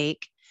quick to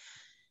make.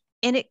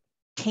 And it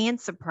can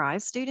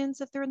surprise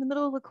students if they're in the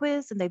middle of a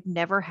quiz and they've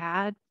never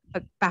had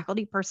a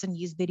faculty person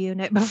use video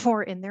note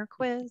before in their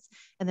quiz.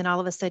 And then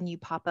all of a sudden you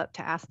pop up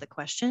to ask the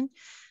question.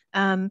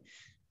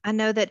 I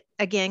know that,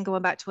 again,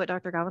 going back to what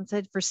Dr. Godwin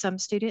said, for some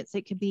students,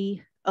 it can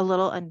be a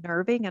little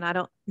unnerving, and I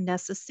don't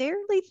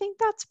necessarily think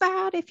that's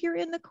bad if you're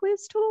in the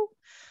quiz tool.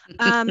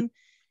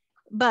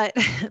 But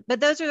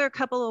those are a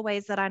couple of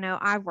ways that I know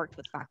I've worked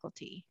with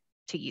faculty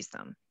to use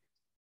them.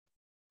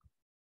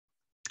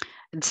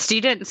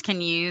 Students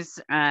can use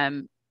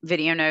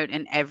video note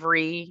in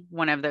every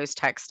one of those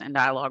text and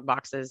dialogue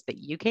boxes that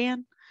you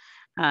can.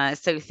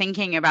 So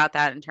thinking about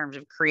that in terms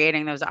of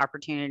creating those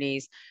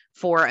opportunities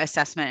for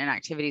assessment and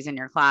activities in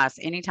your class,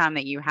 anytime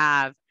that you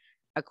have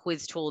a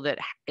quiz tool that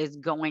is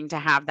going to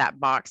have that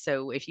box.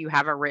 So if you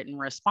have a written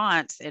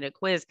response in a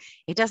quiz,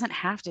 it doesn't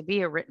have to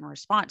be a written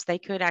response. They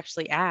could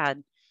actually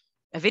add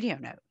a video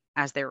note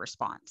as their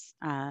response,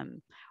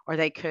 or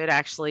they could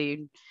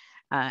actually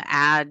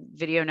add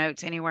video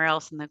notes anywhere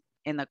else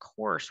in the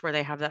course where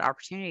they have that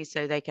opportunity.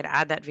 So they could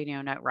add that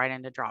video note right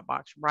into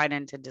Dropbox, right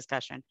into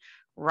discussion,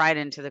 right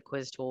into the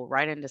quiz tool,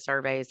 right into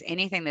surveys,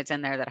 anything that's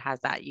in there that has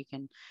that,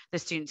 the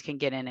students can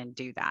get in and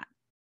do that.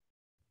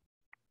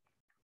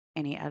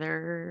 Any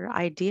other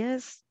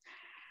ideas?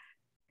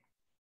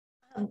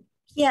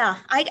 Yeah,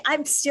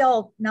 I'm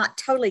still not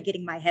totally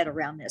getting my head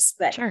around this,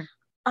 but sure.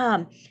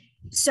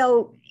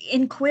 So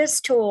in Quiz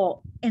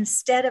Tool,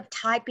 instead of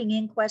typing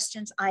in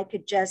questions, I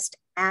could just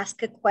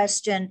ask a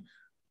question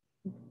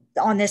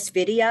on this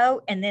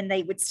video, and then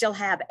they would still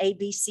have A,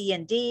 B, C,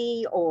 and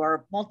D,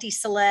 or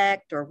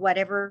multi-select, or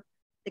whatever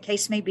the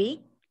case may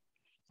be?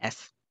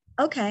 Yes.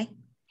 Okay.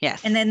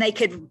 Yes. And then they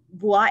could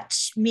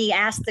watch me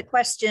ask the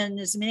question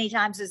as many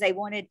times as they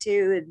wanted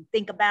to and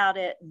think about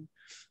it and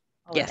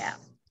all of that.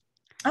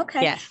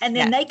 Okay. Yes. And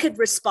then they could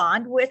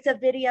respond with a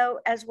video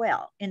as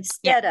well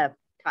instead of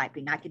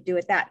typing. I could do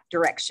it that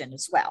direction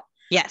as well.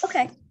 Yes.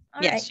 Okay.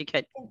 All yes, right. you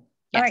could. All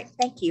yes. right.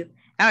 Thank you.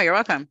 Oh, you're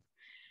welcome.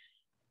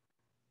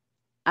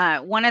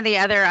 One of the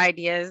other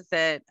ideas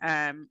that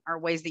are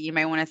ways that you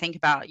may want to think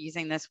about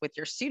using this with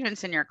your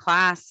students in your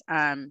class.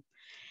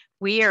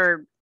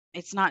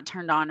 It's not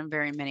turned on in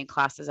very many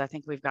classes. I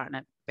think we've gotten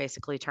it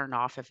basically turned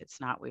off. If it's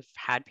not, we've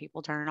had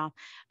people turn it off.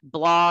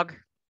 Blog,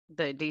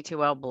 the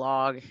D2L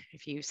blog,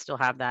 if you still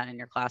have that in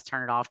your class,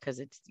 turn it off because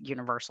it's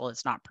universal.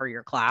 It's not per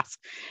your class.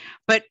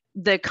 But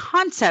the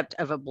concept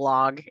of a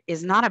blog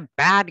is not a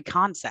bad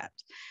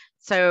concept.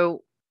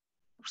 So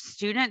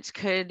students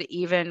could,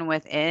 even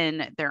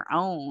within their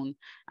own,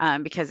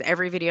 because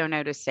every video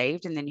note is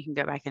saved, and then you can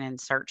go back in and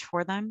search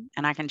for them.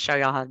 And I can show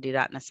y'all how to do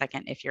that in a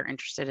second if you're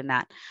interested in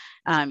that.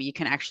 You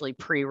can actually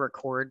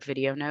pre-record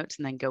video notes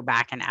and then go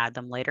back and add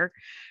them later.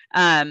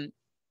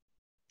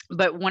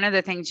 But one of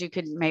the things you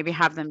could maybe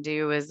have them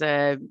do is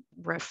a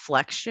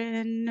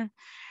reflection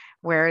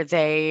where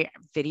they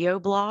video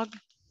blog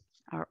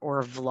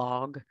or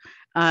vlog,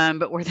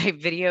 but where they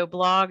video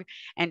blog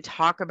and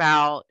talk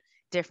about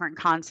different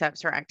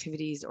concepts or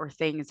activities or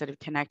things that have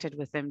connected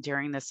with them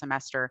during the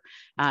semester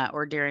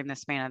or during the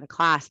span of the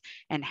class,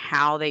 and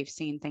how they've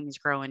seen things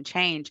grow and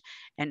change.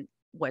 And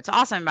what's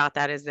awesome about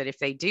that is that if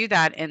they do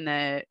that in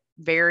the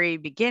very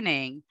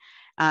beginning,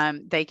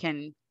 they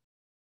can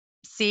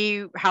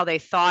see how they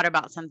thought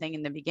about something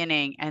in the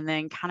beginning, and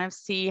then kind of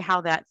see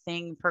how that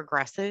thing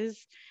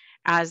progresses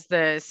as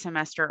the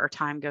semester or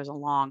time goes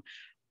along.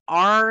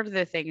 Are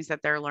the things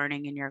that they're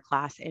learning in your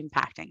class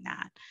impacting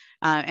that?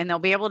 And they'll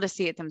be able to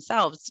see it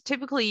themselves.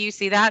 Typically you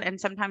see that, and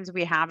sometimes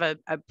we have a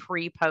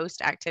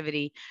pre-post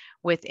activity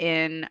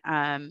within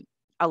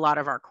a lot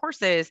of our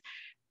courses,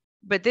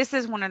 but this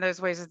is one of those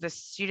ways that the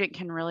student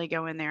can really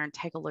go in there and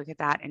take a look at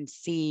that and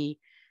see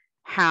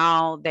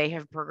how they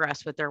have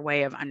progressed with their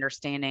way of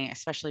understanding,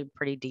 especially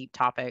pretty deep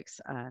topics,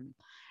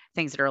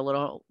 things that are a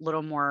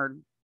little more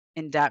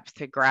in depth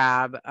to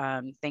grab,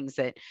 things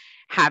that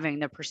having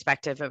the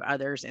perspective of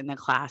others in the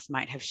class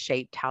might have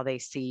shaped how they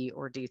see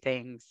or do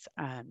things,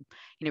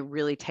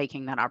 really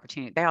taking that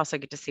opportunity. They also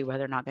get to see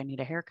whether or not they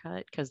need a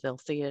haircut, because they'll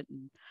see it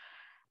in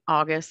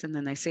August and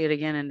then they see it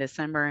again in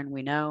December, and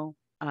we know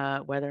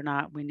whether or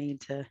not we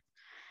need to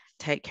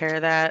take care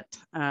of that.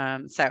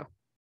 So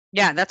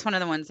yeah, that's one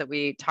of the ones that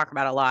we talk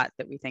about a lot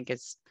that we think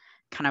is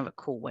kind of a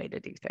cool way to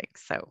do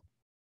things. So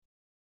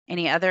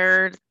any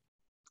other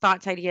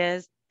thoughts,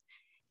 ideas?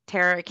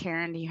 Tara,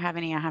 Karen, do you have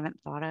any I haven't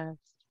thought of?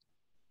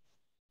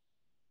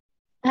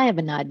 I have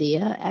an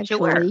idea,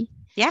 Sure. actually.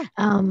 Yeah.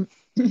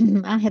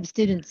 I have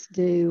students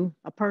do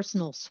a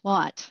personal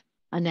SWOT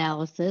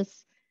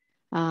analysis.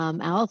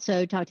 I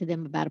also talk to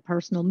them about a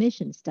personal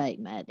mission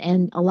statement,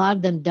 and a lot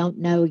of them don't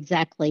know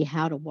exactly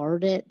how to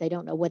word it. They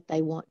don't know what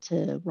they want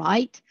to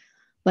write,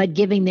 but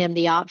giving them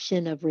the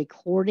option of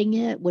recording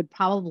it would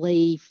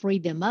probably free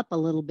them up a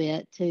little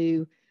bit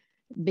to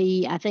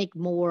be, I think,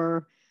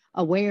 more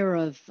aware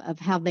of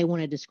how they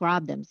want to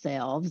describe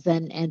themselves,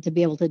 and to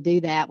be able to do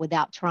that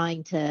without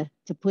trying to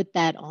put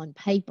that on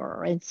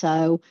paper. And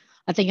so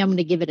I think I'm going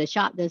to give it a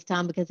shot this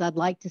time, because I'd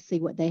like to see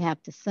what they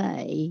have to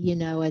say,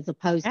 as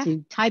opposed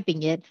to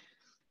typing it.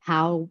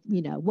 How,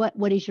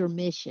 what is your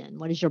mission?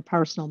 What is your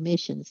personal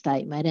mission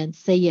statement? And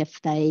see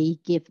if they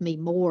give me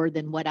more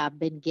than what I've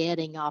been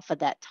getting off of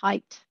that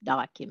typed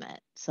document.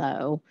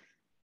 So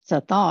it's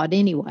a thought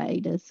anyway,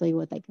 to see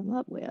what they come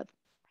up with.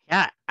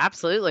 Yeah,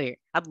 absolutely.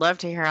 I'd love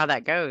to hear how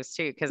that goes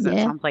too, because it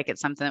sounds like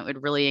it's something that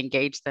would really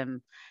engage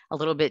them a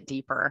little bit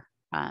deeper,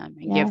 and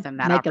give them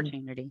that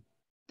opportunity.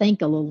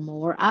 Think a little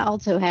more. I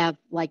also have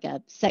like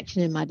a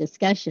section in my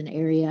discussion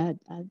area,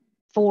 a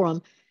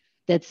forum,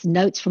 that's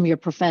notes from your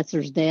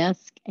professor's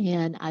desk,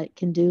 and I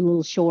can do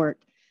little short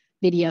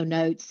video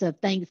notes of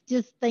things,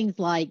 just things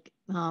like,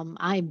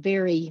 I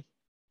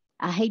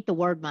hate the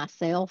word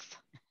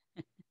myself.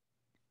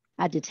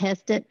 I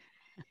detest it.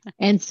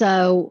 And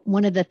so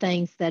one of the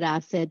things that I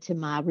said to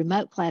my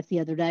remote class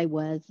the other day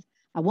was,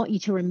 I want you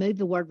to remove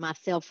the word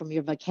myself from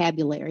your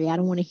vocabulary. I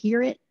don't want to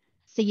hear it,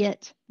 see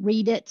it,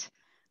 read it,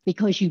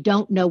 because you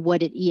don't know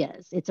what it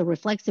is. It's a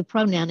reflexive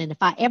pronoun. And if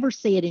I ever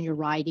see it in your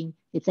writing,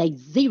 it's a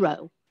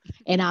 0.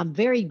 And I'm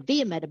very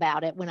vehement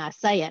about it when I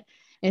say it.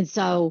 And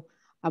so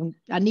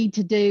I need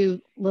to do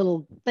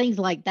little things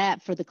like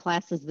that for the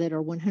classes that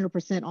are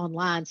 100%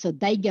 online, so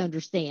they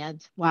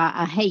understand why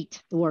I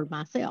hate the word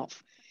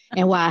myself,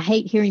 and why I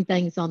hate hearing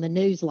things on the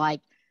news like,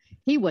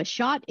 he was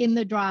shot in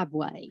the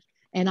driveway.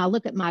 And I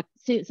look at my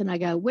students and I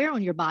go, where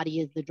on your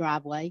body is the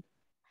driveway?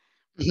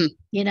 I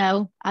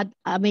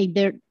mean,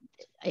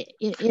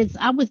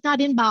 I was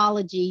not in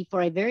biology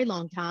for a very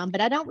long time, but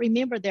I don't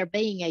remember there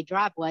being a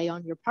driveway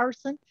on your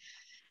person.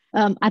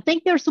 I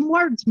think there's some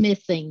words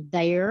missing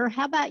there.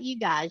 How about you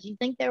guys? You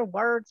think there are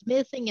words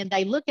missing? And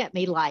they look at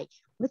me like,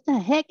 what the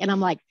heck? And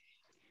I'm like,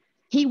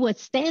 he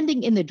was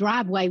standing in the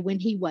driveway when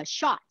he was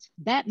shot.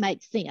 That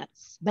makes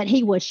sense. But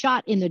he was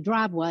shot in the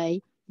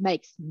driveway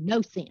makes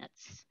no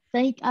sense.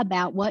 Think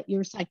about what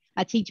you're saying.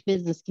 I teach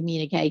business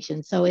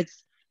communication. So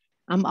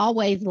I'm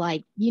always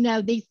like,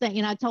 these things.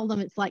 And I told them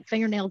it's like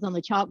fingernails on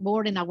the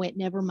chalkboard. And I went,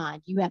 never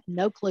mind. You have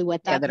no clue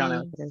what that means. Don't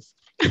know what it is.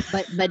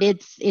 but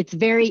it's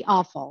very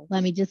awful.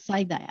 Let me just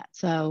say that.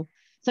 So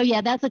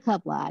yeah, that's a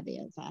couple of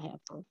ideas I have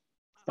for.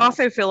 I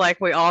also feel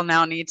like we all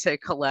now need to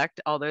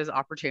collect all those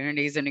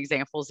opportunities and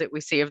examples that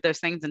we see of those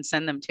things and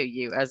send them to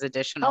you as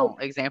additional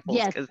examples.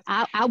 Yes,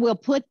 I will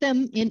put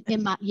them in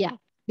my,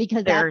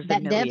 because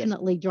that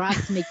definitely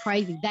drives me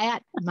crazy.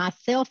 That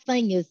myself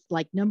thing is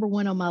like number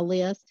one on my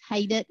list.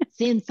 Hate it.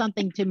 Send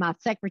something to my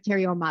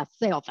secretary or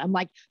myself. I'm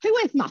like, who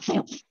is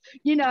myself?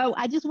 You know,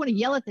 I just want to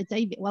yell at the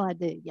TV. Well, I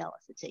do yell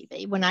at the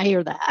TV when I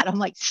hear that. I'm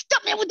like,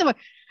 stop it with the,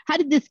 how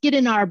did this get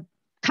in our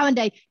common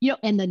day? You know,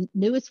 and the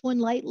newest one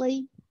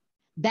lately,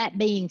 that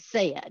being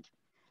said,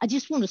 I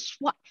just want to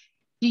swap.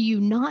 Do you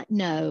not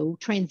know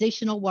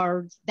transitional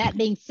words? That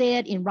being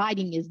said in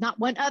writing is not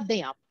one of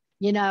them,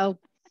 you know?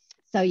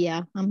 So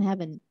yeah, I'm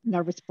having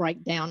nervous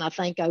breakdown, I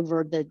think,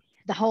 over the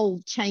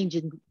whole change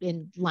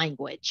in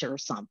language or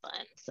something.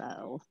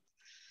 So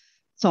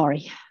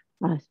sorry,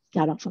 I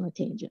got off on a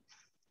tangent.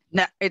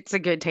 No, it's a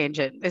good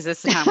tangent. Is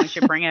this the time we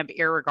should bring up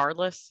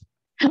irregardless?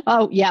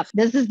 Oh yeah,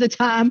 this is the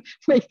time.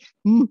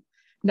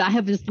 I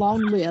have this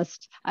long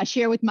list I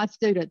share with my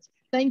students.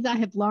 Things I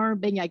have learned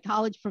being a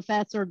college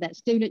professor that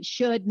students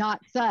should not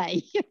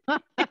say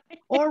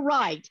or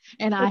write.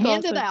 And I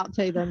hand it out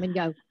to them and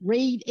go,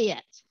 read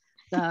it.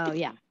 So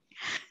yeah.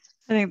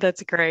 I think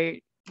that's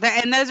great.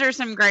 And those are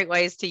some great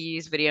ways to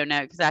use Video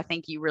Note, because I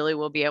think you really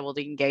will be able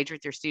to engage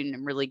with your student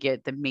and really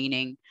get the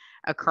meaning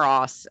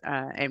across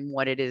and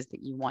what it is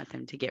that you want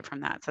them to get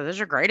from that. So those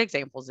are great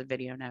examples of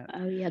Video Note.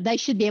 Oh yeah, they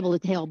should be able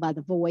to tell by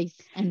the voice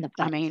and the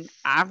face. I mean,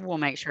 I will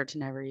make sure to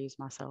never use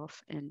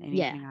myself in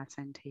anything I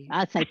send to you.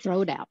 I say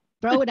throw it out.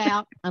 Throw it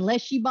out.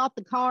 Unless you bought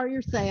the car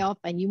yourself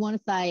and you want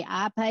to say,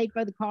 I paid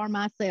for the car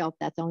myself,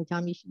 that's the only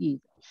time you should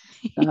use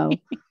it. So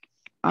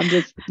I'm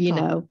just, you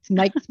know, it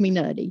makes me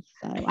nutty.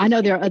 So I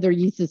know there are other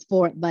uses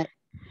for it, but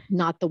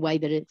not the way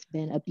that it's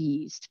been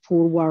abused.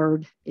 Poor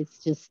word.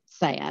 It's just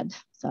sad.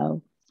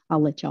 So I'll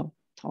let y'all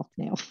talk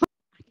now.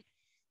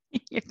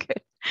 You're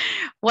good.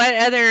 What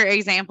other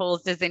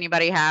examples does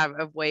anybody have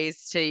of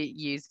ways to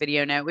use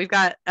Video Note? We've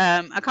got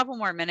a couple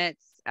more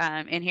minutes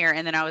in here,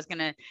 and then I was going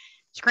to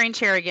screen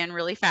share again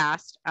really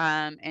fast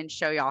and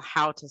show y'all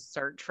how to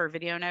search for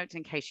Video Notes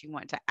in case you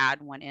want to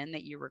add one in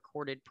that you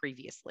recorded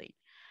previously.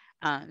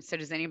 So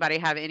does anybody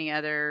have any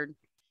other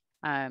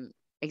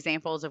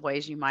examples of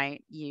ways you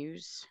might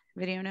use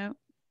Video Note?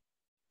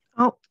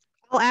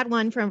 I'll add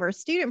one from our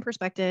student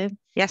perspective.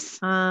 Yes.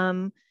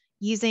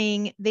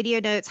 Using Video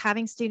Notes,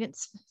 having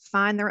students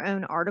find their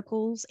own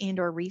articles and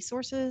or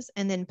resources,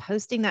 and then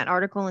posting that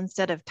article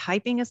instead of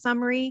typing a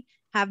summary,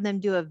 have them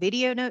do a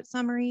Video Note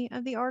summary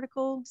of the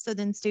article. So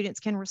then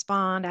students can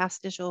respond, ask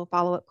additional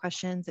follow-up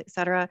questions,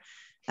 etc.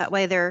 That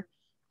way they're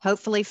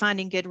hopefully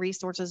finding good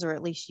resources, or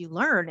at least you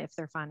learn if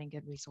they're finding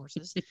good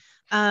resources.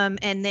 And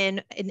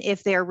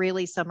if they're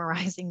really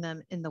summarizing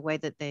them in the way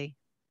that they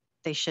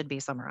should be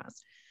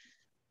summarized.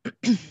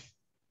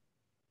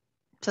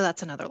 So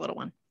that's another little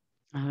one.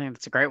 I think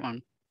that's a great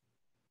one.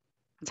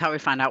 That's how we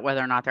find out whether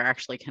or not they're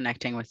actually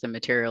connecting with the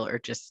material or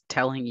just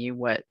telling you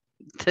what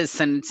the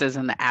sentences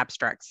in the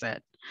abstract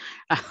said.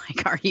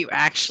 Like, are you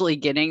actually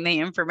getting the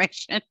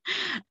information?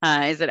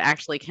 Is it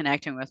actually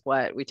connecting with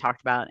what we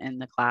talked about in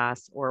the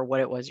class or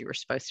what it was you were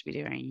supposed to be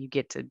doing? You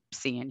get to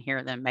see and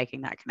hear them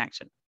making that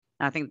connection.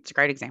 And I think it's a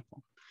great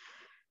example.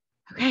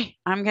 Okay,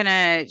 I'm going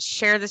to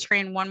share the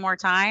screen one more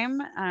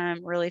time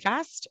really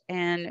fast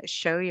and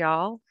show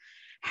y'all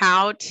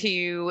how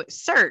to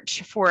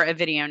search for a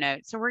video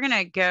note. So we're going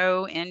to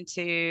go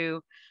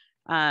into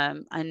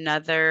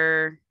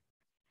another,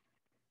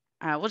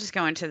 we'll just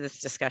go into this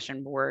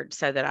discussion board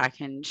so that I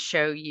can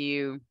show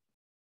you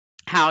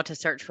how to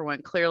search for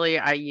one. Clearly,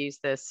 I use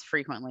this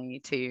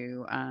frequently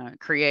to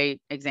create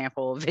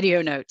example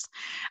video notes.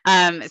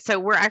 So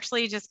we're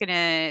actually just going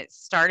to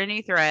start a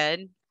new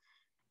thread.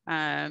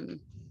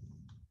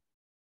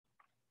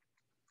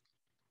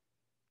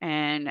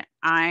 And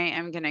I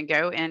am going to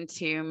go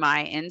into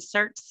my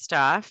insert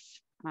stuff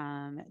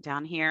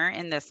down here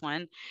in this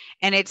one.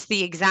 And it's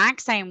the exact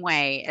same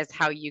way as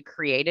how you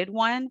created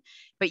one,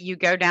 but you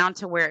go down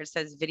to where it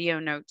says video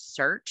notes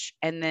search.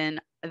 And then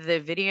the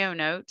video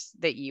notes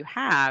that you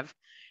have,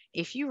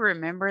 if you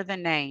remember the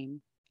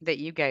name that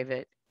you gave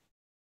it,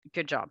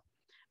 good job.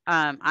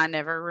 I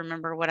never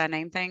remember what I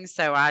name things.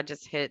 So I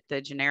just hit the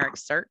generic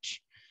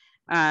search.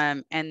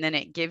 And then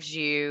it gives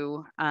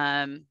you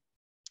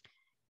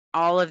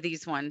all of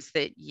these ones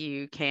that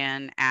you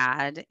can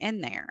add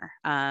in there.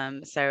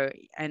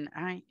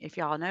 If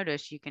y'all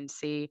notice, you can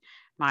see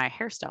my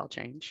hairstyle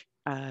change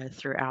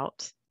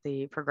throughout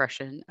the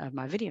progression of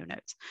my video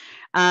notes.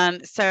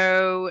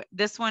 So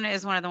this one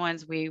is one of the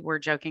ones we were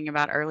joking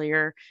about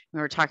earlier.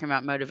 We were talking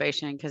about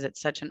motivation because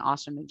it's such an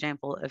awesome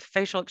example of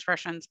facial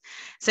expressions.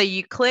 So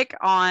you click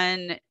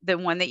on the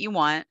one that you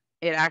want,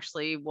 it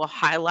actually will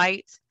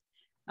highlight,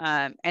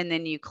 and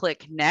then you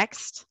click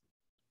next.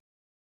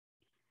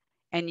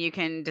 And you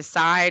can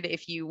decide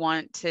if you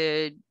want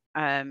to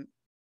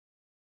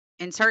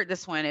insert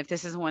this one, if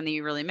this is one that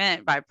you really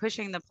meant, by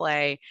pushing the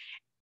play.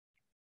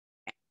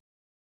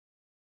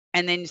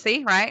 And then you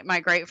see, right, my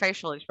great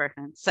facial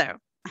expression. So,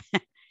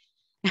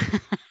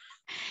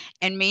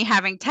 and me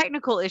having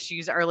technical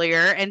issues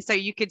earlier. And so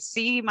you could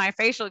see my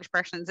facial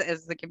expressions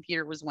as the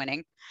computer was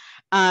winning.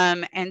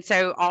 And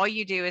so all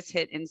you do is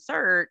hit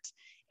insert.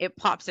 It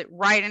pops it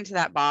right into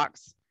that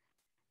box.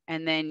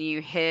 and then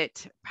you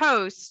hit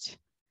post,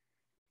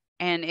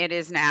 and it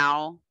is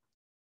now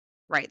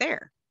right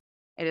there.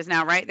 It is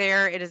now right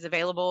there. It is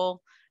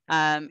available.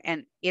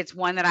 And it's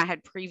one that I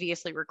had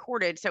previously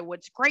recorded. So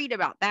what's great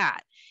about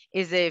that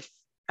is if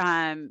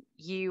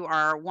you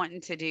are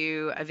wanting to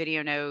do a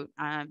video note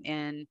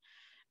in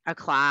a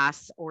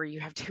class, or you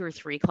have 2 or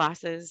 3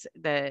 classes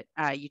that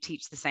you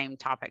teach the same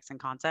topics and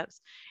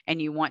concepts,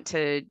 and you want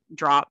to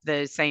drop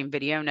the same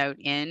video note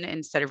in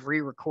instead of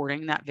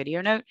re-recording that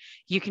video note,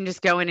 you can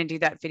just go in and do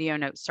that video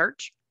note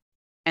search.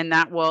 And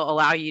that will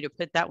allow you to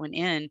put that one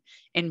in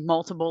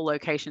multiple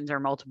locations or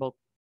multiple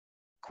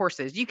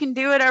courses. You can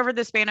do it over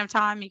the span of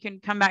time. You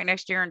can come back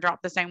next year and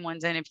drop the same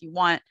ones in if you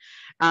want.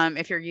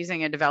 If you're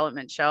using a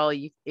development shell,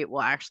 it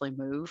will actually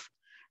move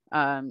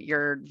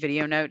your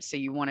video notes. So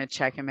you want to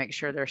check and make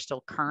sure they're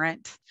still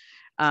current.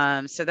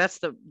 So that's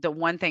the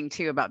one thing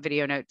too about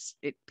video notes,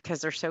 because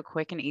they're so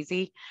quick and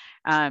easy.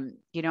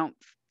 You don't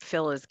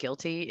feel as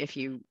guilty if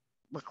you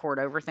record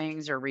over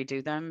things or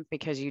redo them,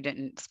 because you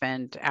didn't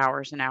spend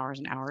hours and hours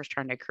and hours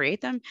trying to create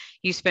them.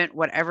 You spent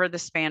whatever the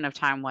span of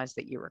time was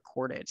that you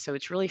recorded. So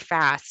it's really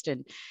fast,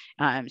 and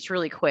it's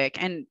really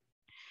quick.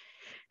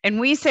 And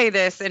we say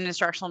this in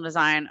instructional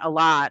design a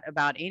lot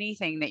about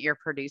anything that you're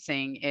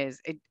producing is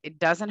it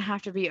doesn't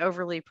have to be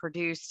overly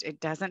produced. It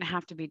doesn't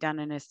have to be done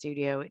in a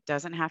studio. It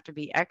doesn't have to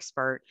be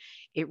expert.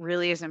 It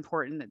really is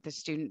important that the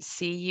students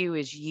see you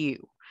as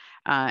you.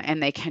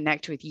 And they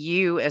connect with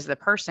you as the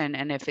person.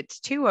 And if it's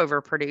too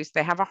overproduced,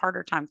 they have a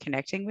harder time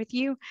connecting with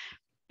you.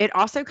 It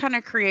also kind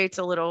of creates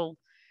a little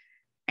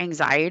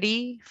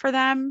anxiety for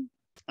them.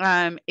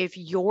 If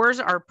yours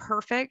are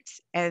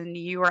perfect and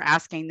you are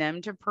asking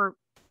them to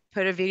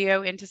put a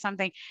video into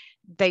something,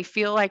 they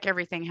feel like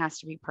everything has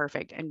to be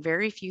perfect. And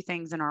very few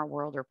things in our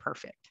world are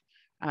perfect.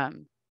 I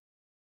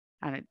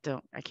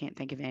can't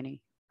think of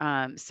any.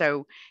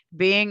 So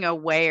being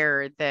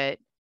aware that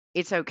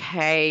it's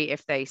okay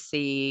if they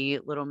see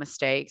little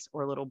mistakes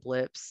or little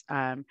blips,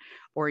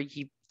 or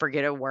you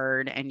forget a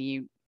word and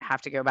you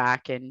have to go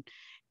back and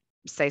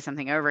say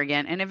something over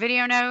again. In a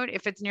video note,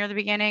 if it's near the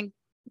beginning,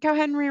 go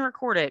ahead and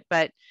re-record it.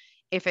 But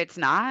if it's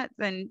not,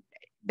 then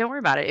don't worry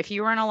about it. If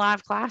you were in a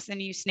live class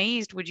and you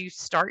sneezed, would you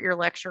start your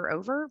lecture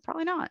over?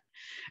 Probably not.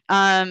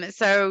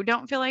 So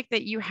don't feel like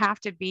that you have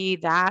to be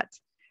that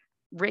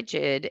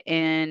rigid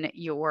in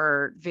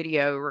your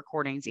video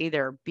recordings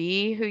either.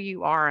 Be who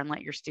you are and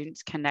let your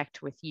students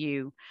connect with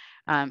you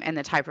and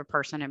the type of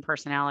person and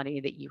personality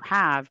that you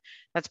have.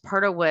 That's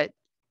part of what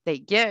they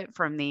get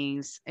from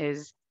these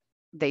is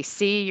they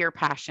see your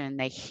passion,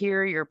 they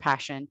hear your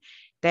passion,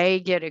 they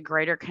get a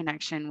greater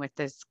connection with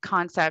this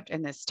concept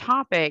and this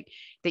topic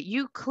that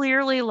you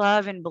clearly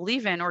love and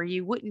believe in, or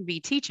you wouldn't be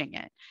teaching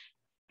it.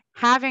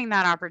 Having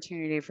that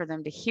opportunity for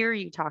them to hear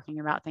you talking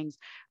about things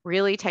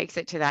really takes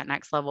it to that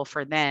next level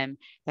for them.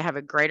 They have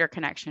a greater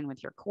connection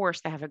with your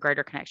course, they have a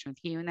greater connection with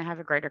you, and they have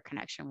a greater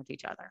connection with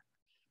each other.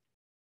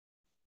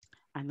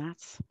 And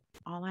that's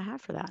all I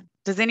have for that.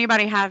 Does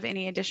anybody have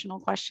any additional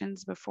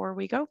questions before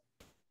we go?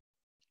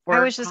 I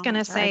was just going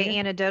to say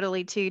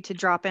anecdotally too, to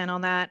drop in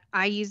on that.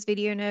 I use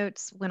video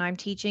notes when I'm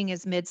teaching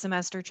as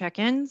mid-semester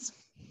check-ins,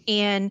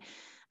 and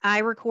I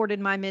recorded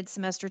my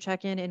mid-semester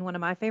check-in in one of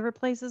my favorite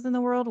places in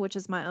the world, which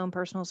is my own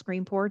personal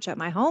screen porch at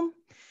my home.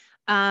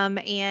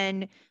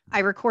 And I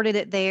recorded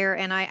it there,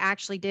 and I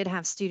actually did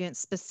have students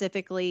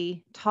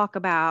specifically talk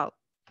about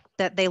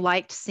that they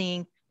liked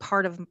seeing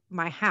part of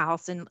my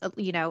house, and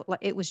you know,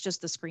 it was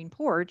just the screen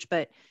porch,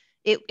 but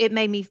it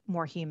made me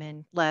more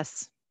human,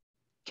 less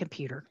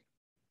computer.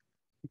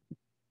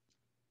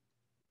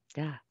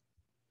 Yeah.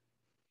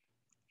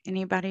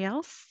 Anybody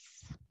else?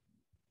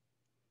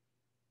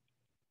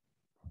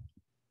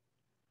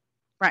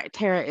 Right.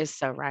 Tara is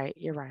so right.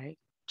 You're right.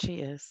 She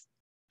is.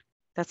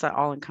 That's an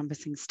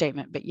all-encompassing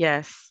statement, but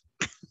yes,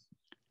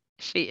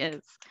 she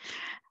is.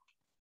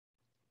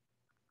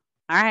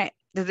 All right.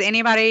 Does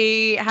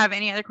anybody have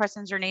any other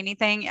questions or need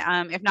anything?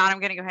 If not,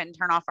 I'm going to go ahead and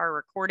turn off our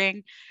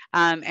recording,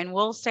 and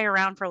we'll stay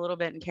around for a little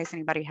bit in case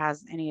anybody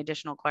has any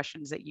additional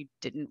questions that you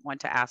didn't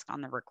want to ask on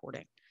the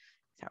recording.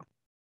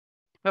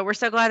 But we're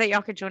so glad that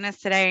y'all could join us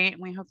today, and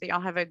we hope that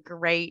y'all have a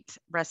great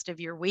rest of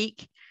your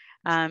week,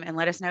 and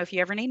let us know if you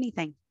ever need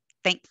anything.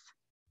 Thanks.